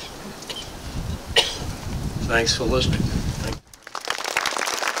 Thanks for listening.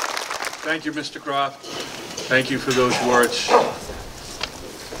 Thank you, Mr. Croft. Thank you for those words.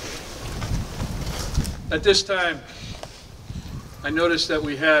 At this time, I noticed that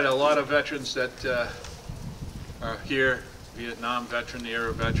we had a lot of veterans that are here, Vietnam veteran,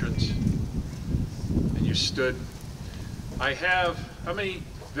 era veterans, and you stood. How many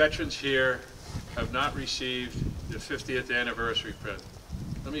veterans here have not received the 50th anniversary pin?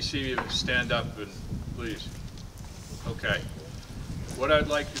 Let me see you stand up and please. Okay. What I'd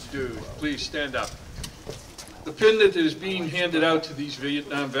like to do, please stand up. The pin that is being handed out to these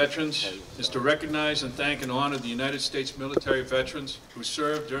Vietnam veterans is to recognize and thank and honor the United States military veterans who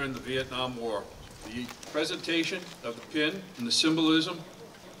served during the Vietnam War. The presentation of the pin and the symbolism,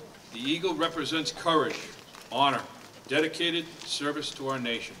 the eagle represents courage, honor, dedicated service to our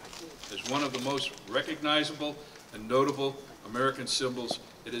nation. As one of the most recognizable and notable American symbols,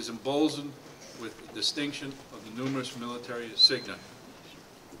 it is emboldened with the distinction of the numerous military insignia.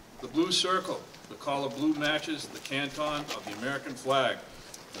 The blue circle, the color blue matches the canton of the American flag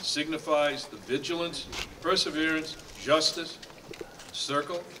and signifies the vigilance, perseverance, justice.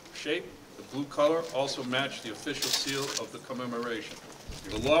 Circle shape, the blue color, also match the official seal of the commemoration.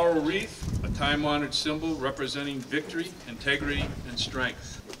 The laurel wreath, a time-honored symbol representing victory, integrity, and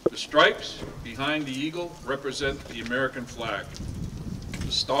strength. The stripes behind the eagle represent the American flag.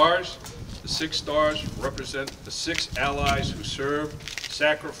 The stars, the 6 stars, represent the 6 allies who served,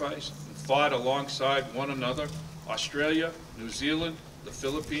 sacrificed, and fought alongside one another: Australia, New Zealand, the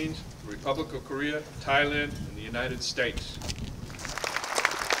Philippines, the Republic of Korea, Thailand, and the United States.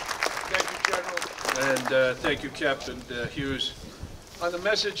 Thank you, General, and thank you, Captain Hughes. On the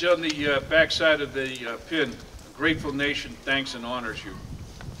message on the backside of the pin, a grateful nation thanks and honors you,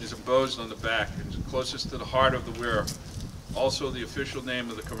 is embossed on the back and is closest to the heart of the wearer. Also, the official name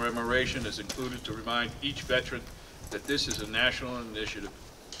of the commemoration is included to remind each veteran that this is a national initiative,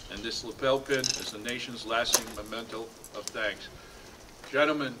 and this lapel pin is the nation's lasting memento of thanks.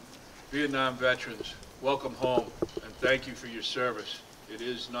 Gentlemen, Vietnam veterans, welcome home, and thank you for your service. It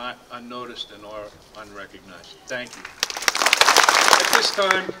is not unnoticed and or unrecognized. Thank you. At this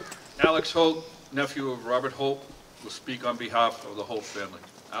time, Alex Holt, nephew of Robert Holt, will speak on behalf of the Holt family.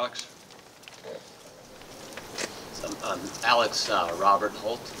 Alex? I'm Alex Robert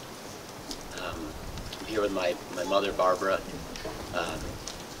Holt. I'm here with my mother, Barbara,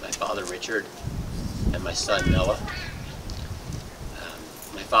 my father, Richard, and my son, Noah.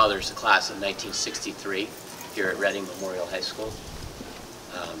 My father's a class of 1963 here at Reading Memorial High School.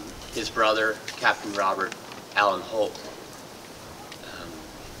 His brother, Captain Robert Allen Holt,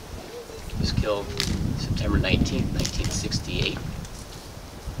 was killed September 19, 1968.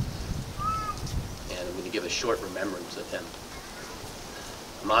 And I'm going to give a short remembrance of him.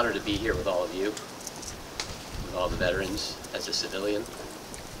 I'm honored to be here with all of you, with all the veterans as a civilian.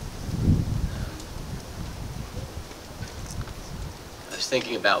 I was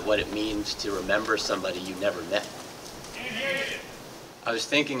thinking about what it means to remember somebody you never met. I was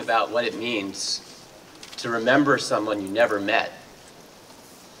thinking about what it means to remember someone you never met.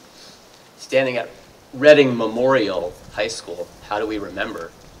 Standing at Reading Memorial High School, how do we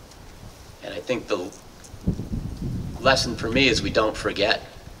remember? And I think the lesson for me is we don't forget.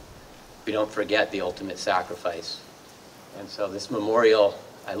 We don't forget the ultimate sacrifice. And so this memorial,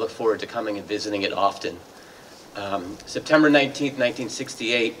 I look forward to coming and visiting it often. September 19th,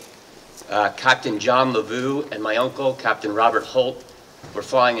 1968, Captain John LaVue and my uncle, Captain Robert Holt, were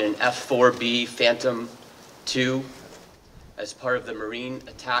flying in an F-4B Phantom II as part of the Marine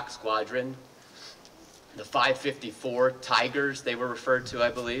Attack Squadron. The 554 Tigers, they were referred to,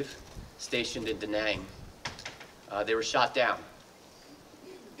 I believe, stationed in Da Nang. They were shot down.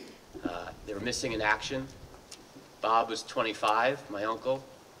 They were missing in action. Bob was 25, my uncle.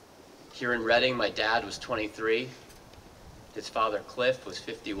 Here in Reading, my dad was 23. His father, Cliff, was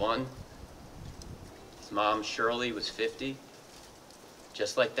 51. His His mom, Shirley, was 50.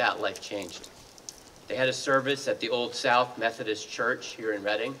 Just like that, life changed. They had a service at the Old South Methodist Church here in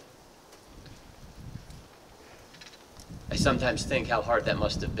Reading. I sometimes think how hard that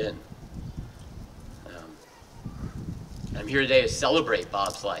must have been. I'm here today to celebrate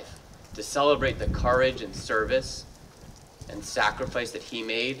Bob's life, to celebrate the courage and service and sacrifice that he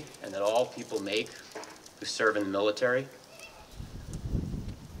made and that all people make who serve in the military.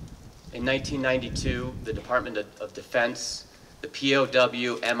 In 1992, the Department of Defense, the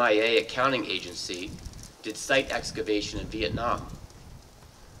POW MIA accounting agency, did site excavation in Vietnam.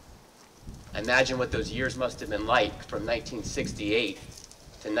 Imagine what those years must have been like from 1968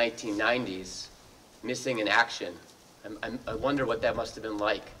 to 1990s, missing in action. I wonder what that must have been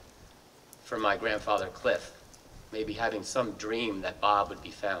like for my grandfather Cliff, maybe having some dream that Bob would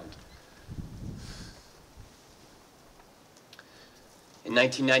be found. In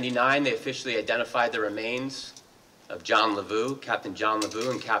 1999, they officially identified the remains of John LaVue, Captain John LaVue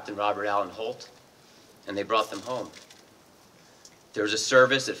and Captain Robert Allen Holt, and they brought them home. There was a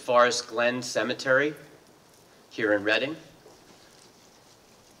service at Forest Glen Cemetery here in Reading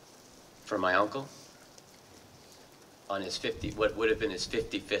for my uncle on his what would have been his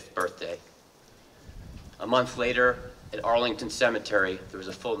 55th birthday. A month later, at Arlington Cemetery, there was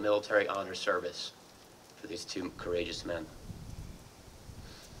a full military honor service for these two courageous men.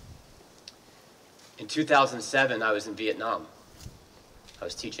 In 2007, I was in Vietnam. I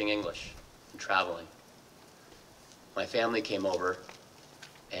was teaching English and traveling. My family came over,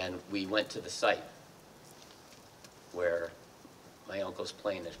 and we went to the site where my uncle's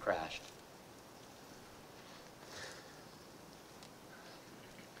plane had crashed.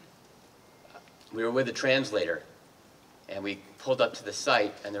 We were with a translator, and we pulled up to the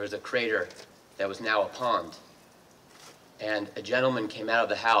site, and there was a crater that was now a pond. And a gentleman came out of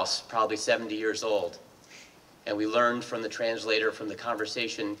the house, probably 70 years old, and we learned from the translator, from the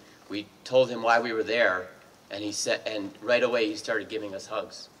conversation, we told him why we were there, and he said, and right away he started giving us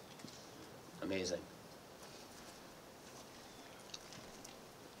hugs. Amazing.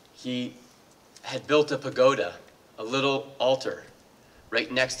 He had built a pagoda, a little altar,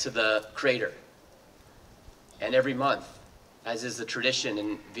 right next to the crater. And every month, as is the tradition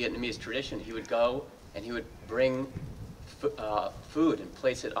in Vietnamese tradition, he would go and he would bring food and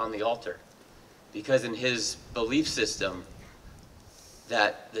place it on the altar. Because in his belief system,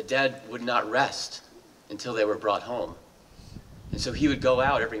 that the dead would not rest until they were brought home. And so he would go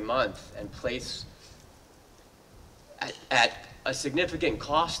out every month and place, at a significant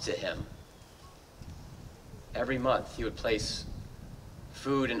cost to him, every month he would place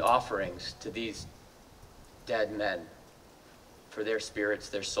food and offerings to these dead men for their spirits,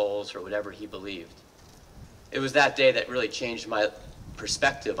 their souls, or whatever he believed. It was that day that really changed my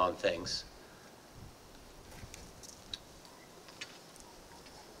perspective on things.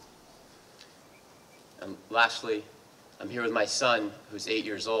 And lastly, I'm here with my son, who's 8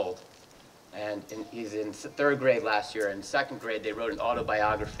 years old, and he's in 3rd grade last year. In 2nd grade, they wrote an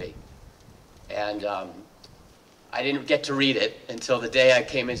autobiography. And I didn't get to read it until the day I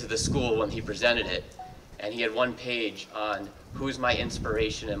came into the school when he presented it. And he had one page on who's my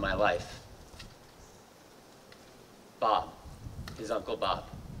inspiration in my life. Bob, his Uncle Bob,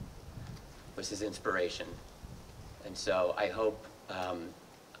 was his inspiration. And so I hope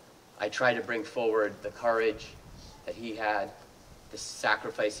I try to bring forward the courage that he had, the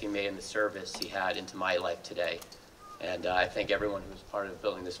sacrifice he made, and the service he had into my life today. And I thank everyone who was part of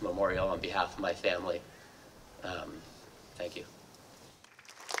building this memorial on behalf of my family. Thank you.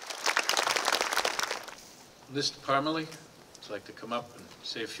 Mr. Parmalee, would like to come up and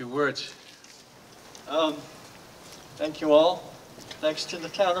say a few words. Thank you all. Thanks to the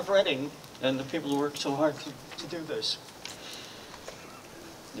town of Reading and the people who worked so hard to do this.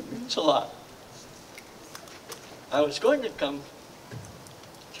 It means a lot. I was going to come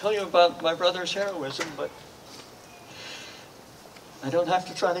tell you about my brother's heroism, but I don't have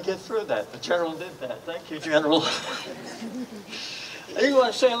to try to get through that. The General did that. Thank you, General. I do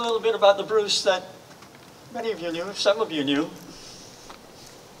want to say a little bit about the Bruce that many of you knew, some of you knew.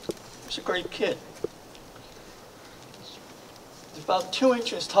 He was a great kid. He was about 2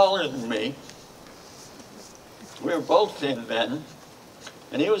 inches taller than me. We were both thin then,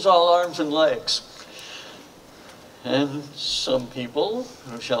 and he was all arms and legs. And some people,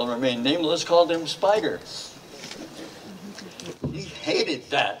 who shall remain nameless, called him Spider. He hated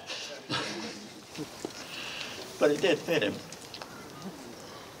that. But it did fit him.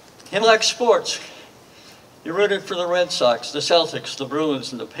 He liked sports. He rooted for the Red Sox, the Celtics, the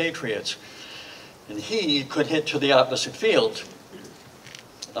Bruins, and the Patriots. And he could hit to the opposite field,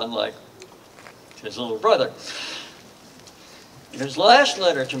 unlike his little brother. In his last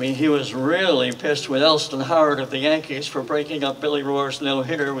letter to me, he was really pissed with Elston Howard of the Yankees for breaking up Billy Rohr's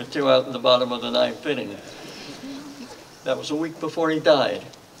no-hitter with 2 out in the bottom of the 9th inning. That was a week before he died.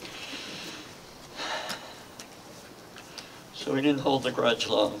 So he didn't hold the grudge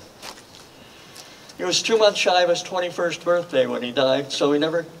long. He was 2 months shy of his 21st birthday when he died, so he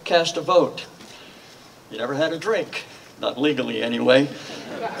never cast a vote. He never had a drink, not legally anyway.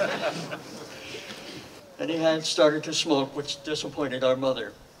 And he had started to smoke, which disappointed our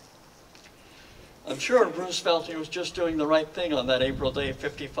mother. I'm sure Bruce felt he was just doing the right thing on that April day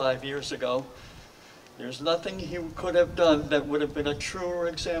 55 years ago. There's nothing he could have done that would have been a truer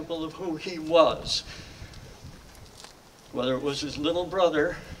example of who he was. Whether it was his little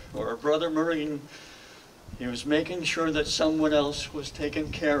brother or a brother Marine, he was making sure that someone else was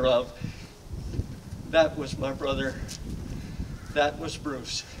taken care of. That was my brother. That was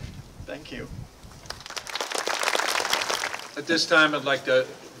Bruce. Thank you. At this time, I'd like to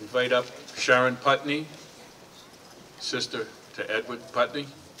invite up Sharon Putney, sister to Edward Putney.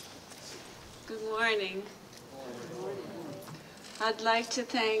 Good morning. I'd like to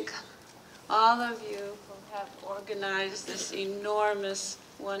thank all of you who have organized this enormous,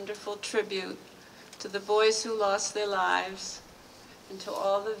 wonderful tribute to the boys who lost their lives and to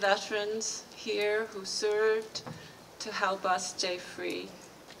all the veterans here who served to help us stay free.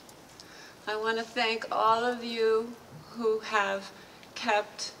 I want to thank all of you who have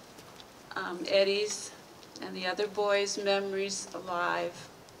kept Eddie's and the other boys' memories alive.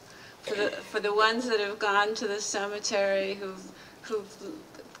 For the ones that have gone to the cemetery, who've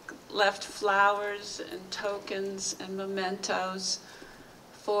left flowers and tokens and mementos,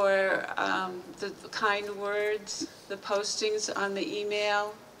 for the kind words, the postings on the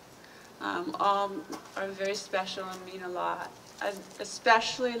email, all are very special and mean a lot. I'd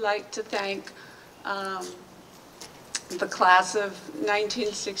especially like to thank the class of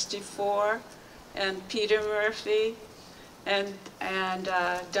 1964 and Peter Murphy and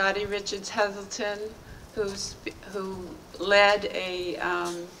Dottie Richards Heselton, who led a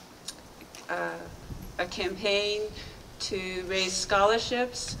campaign to raise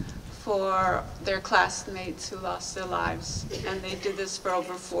scholarships for their classmates who lost their lives. And they did this for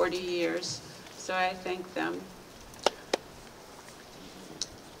over 40 years. So I thank them.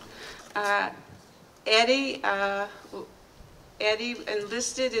 Eddie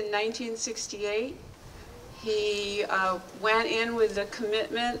enlisted in 1968. He went in with the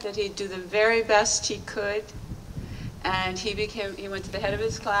commitment that he'd do the very best he could, and he went to the head of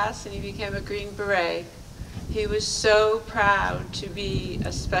his class and he became a Green Beret. He was so proud to be in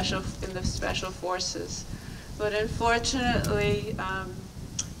the Special Forces. But unfortunately,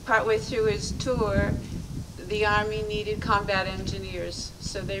 partway through his tour, the Army needed combat engineers,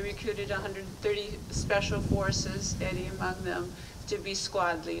 so they recruited 130 Special Forces, Eddie among them, to be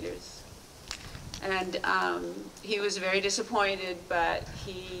squad leaders. And he was very disappointed, but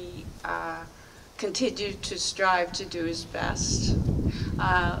he continued to strive to do his best.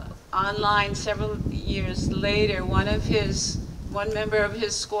 Online, several years later, one member of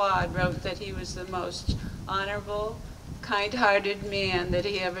his squad wrote that he was the most honorable, kind-hearted man that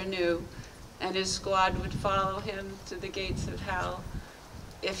he ever knew, and his squad would follow him to the gates of hell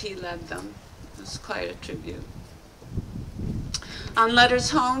if he led them. It was quite a tribute. On letters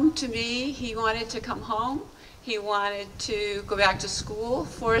home to me, he wanted to come home. He wanted to go back to school.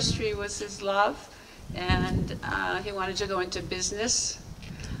 Forestry was his love, and he wanted to go into business.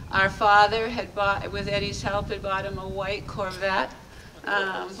 Our father had bought, with Eddie's help, had bought him a white Corvette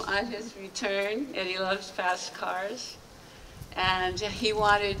on his return. Eddie loves fast cars. And he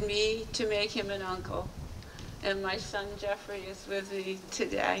wanted me to make him an uncle. And my son Jeffrey is with me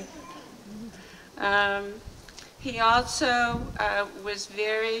today. He also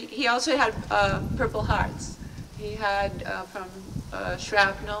he also had Purple Hearts. He had from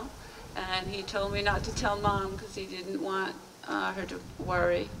shrapnel, and he told me not to tell Mom because he didn't want her to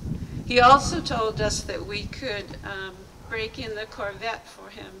worry. He also told us that we could break in the Corvette for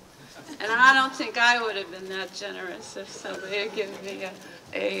him. And I don't think I would have been that generous if somebody had given me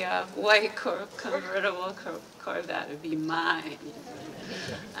a white convertible Corvette. It would be mine,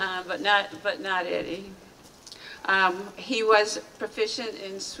 but not Eddie. He was proficient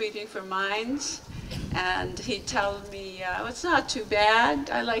in sweeping for mines, and he told me, oh, it's not too bad.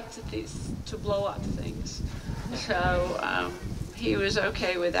 I like to blow up things. So he was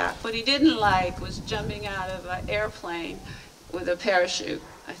okay with that. What he didn't like was jumping out of an airplane with a parachute.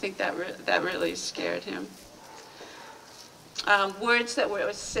 I think that really scared him. Words that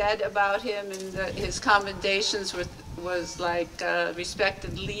were said about him in his commendations was like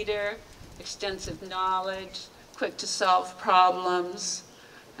respected leader, extensive knowledge, quick to solve problems,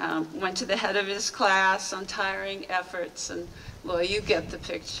 went to the head of his class, untiring efforts, and well, you get the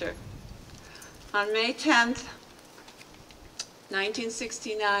picture. On May 10th,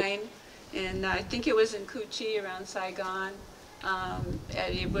 1969, I think it was in Kuchi around Saigon,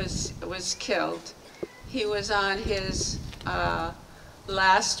 Eddie was killed. He was on his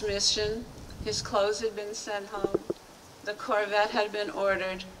last mission. His clothes had been sent home. The Corvette had been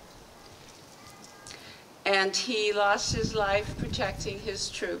ordered. And he lost his life protecting his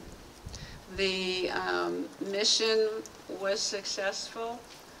troop. The mission was successful,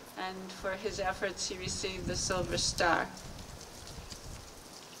 and for his efforts he received the Silver Star.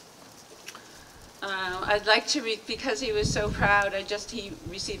 I'd like to read, because he was so proud, he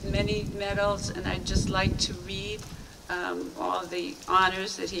received many medals, and I'd just like to read all the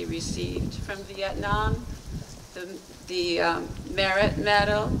honors that he received. From Vietnam, the Merit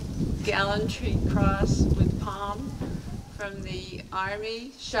Medal, Gallantry Cross with Palm. From the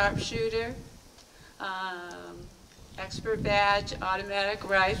Army, Sharpshooter, Expert Badge, Automatic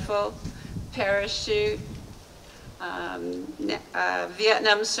Rifle, Parachute,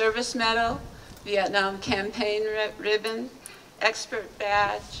 Vietnam Service Medal, Vietnam Campaign Ribbon, Expert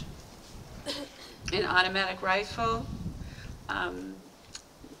Badge, an Automatic Rifle,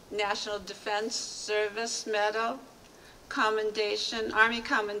 National Defense Service Medal, Commendation, Army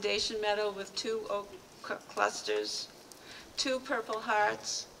Commendation Medal with 2 oak clusters, 2 Purple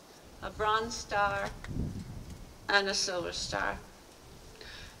Hearts, a Bronze Star, and a Silver Star.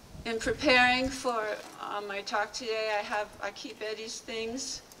 In preparing for my talk today, I keep Eddie's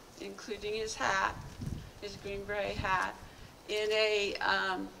things, including his hat, his green beret hat, in a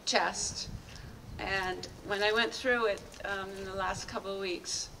chest. And when I went through it in the last couple of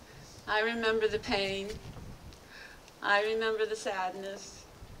weeks, I remember the pain, I remember the sadness,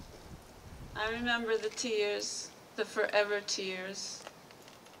 I remember the tears, the forever tears,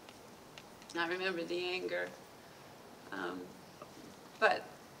 I remember the anger. But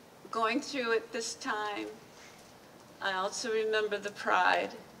going through it this time, I also remember the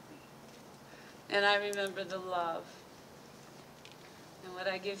pride, and I remember the love. And what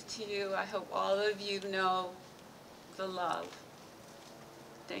I give to you, I hope all of you know the love.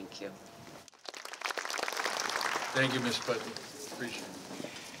 Thank you. Thank you, Ms. Putney. Appreciate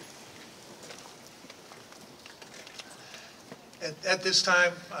it. At this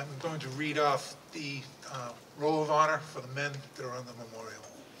time, I'm going to read off the Roll of Honor for the men that are on the memorial.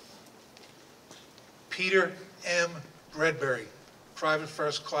 Peter M. Bradbury, Private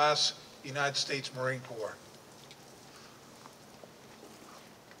First Class, United States Marine Corps.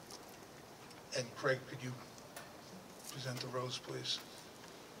 And Craig, could you present the rose, please?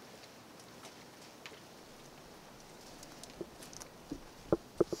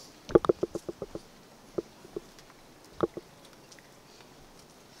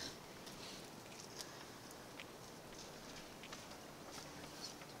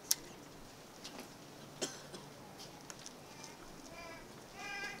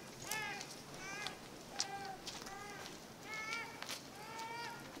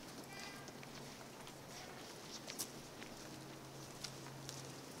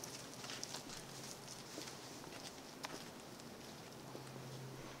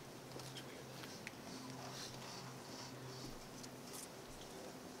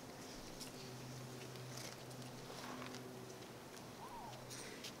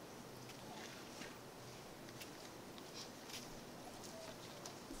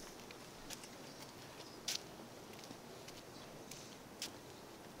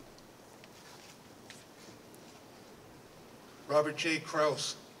 Robert J.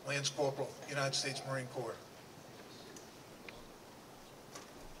 Krause, Lance Corporal, United States Marine Corps.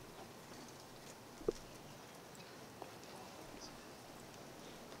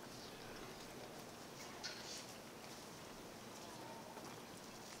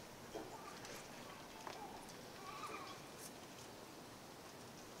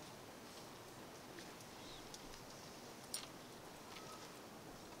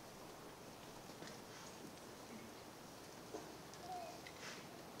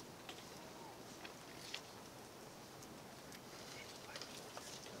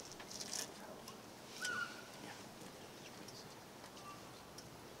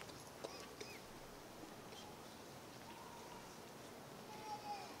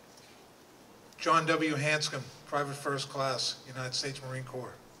 John W. Hanscom, Private First Class, United States Marine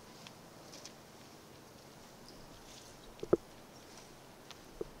Corps.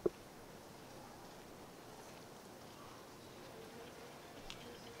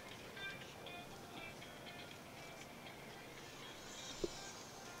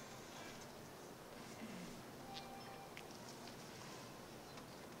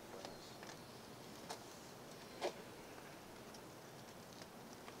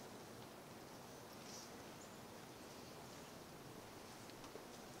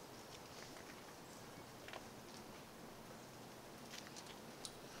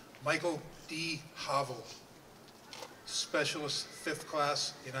 Michael D. Havel, Specialist, 5th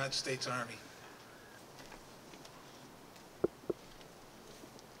Class, United States Army.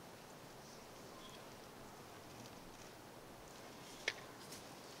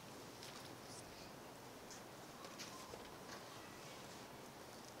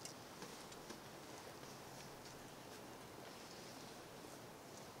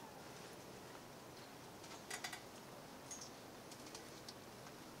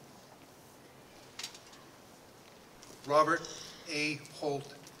 Robert A.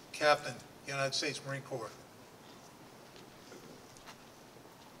 Holt, Captain, United States Marine Corps.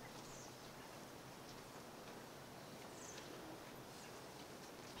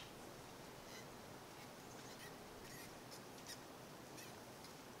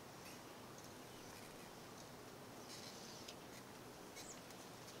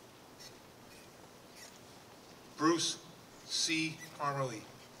 Bruce C. Parmalee,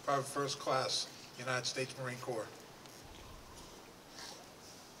 Private 1st Class, United States Marine Corps.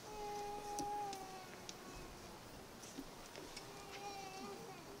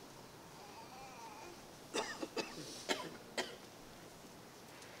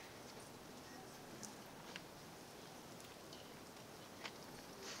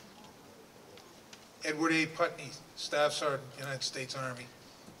 Edward A. Putney, Staff Sergeant, United States Army.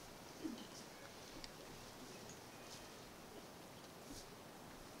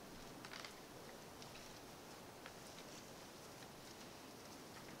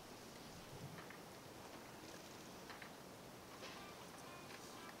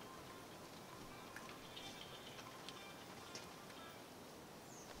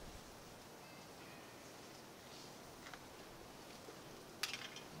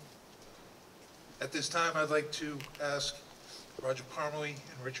 At this time, I'd like to ask Roger Parmalee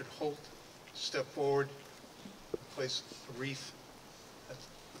and Richard Holt to step forward and place a wreath at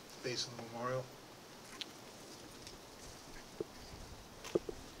the base of the memorial.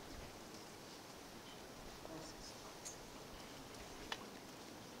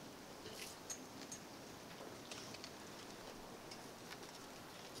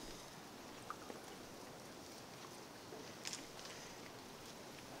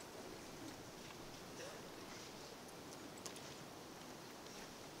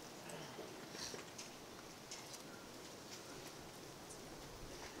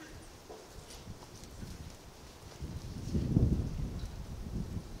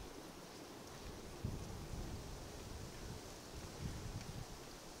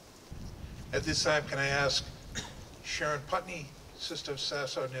 At this time, can I ask Sharon Putney, sister of Staff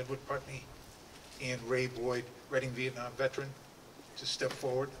Sergeant Edward Putney, and Ray Boyd, Reading Vietnam veteran, to step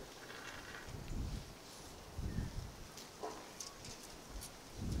forward?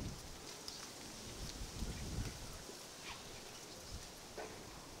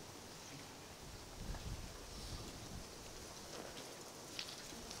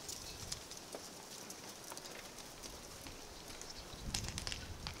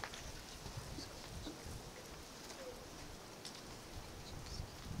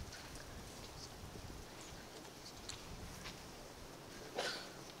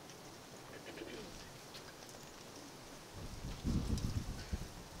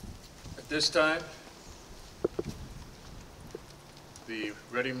 This time, the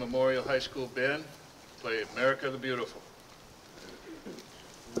Reading Memorial High School Band play America the Beautiful.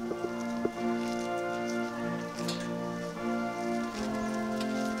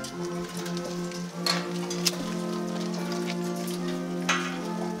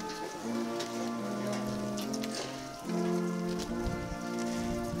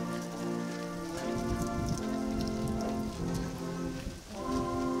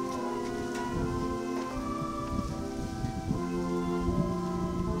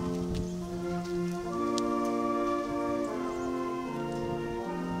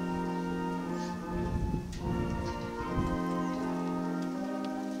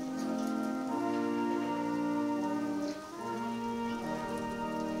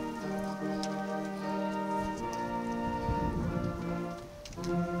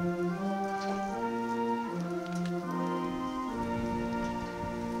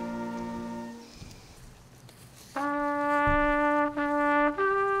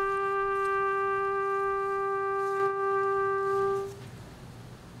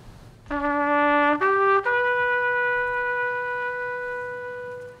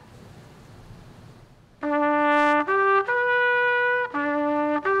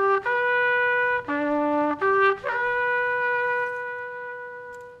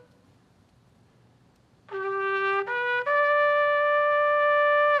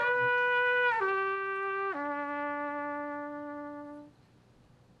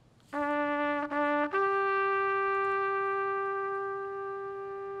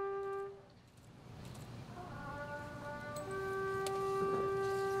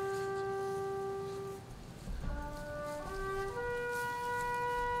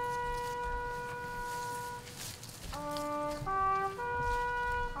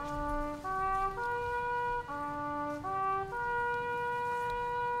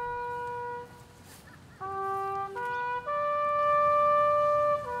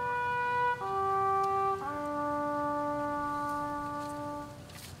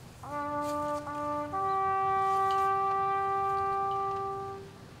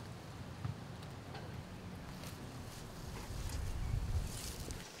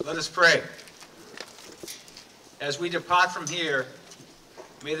 Let us pray. As we depart from here,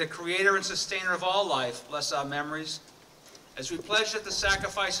 may the Creator and Sustainer of all life bless our memories, as we pledge that the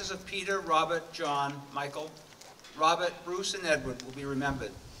sacrifices of Peter, Robert, John, Michael, Robert, Bruce, and Edward will be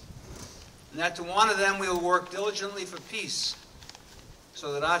remembered, and that to honor them we will work diligently for peace,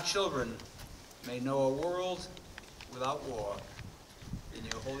 so that our children may know a world without war. In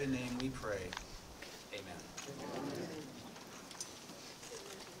your holy name we pray. Amen.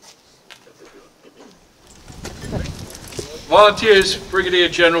 Volunteers, Brigadier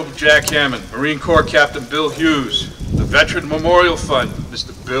General Jack Hammond, Marine Corps Captain Bill Hughes, the Veteran Memorial Fund,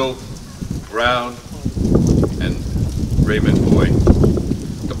 Mr. Bill Brown and Raymond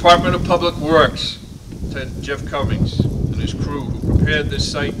Boyd. Department of Public Works, Lieutenant Jeff Cummings and his crew who prepared this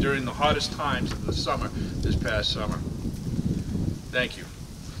site during the hottest times of the summer, this past summer. Thank you.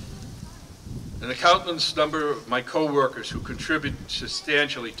 And the countless number of my co-workers who contribute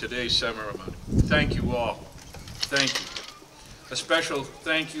substantially to today's ceremony. Thank you all. Thank you. A special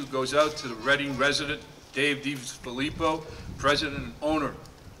thank you goes out to the Reading resident, Dave DiFilippo, president and owner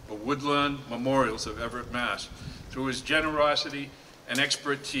of Woodlawn Memorials of Everett, Mass. Through his generosity and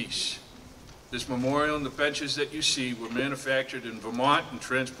expertise, this memorial and the benches that you see were manufactured in Vermont and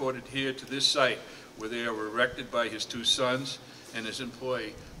transported here to this site, where they were erected by his two sons and his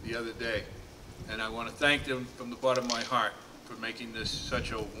employee the other day. And I want to thank them from the bottom of my heart for making this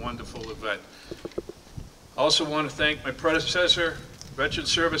such a wonderful event. I also want to thank my predecessor, Veteran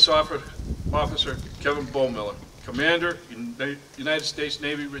Service Officer Kevin Bowmiller, Commander, United States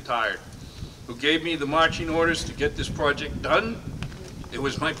Navy retired, who gave me the marching orders to get this project done. It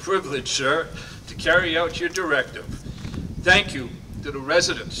was my privilege, sir, to carry out your directive. Thank you to the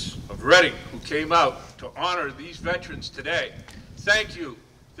residents of Reading who came out to honor these veterans today. Thank you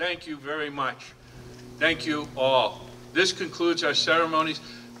very much. Thank you all. This concludes our ceremonies.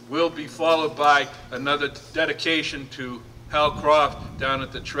 Will be followed by another dedication to Hal Croft down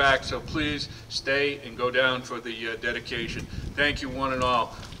at the track, so please stay and go down for the dedication. Thank you one and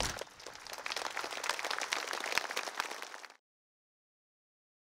all.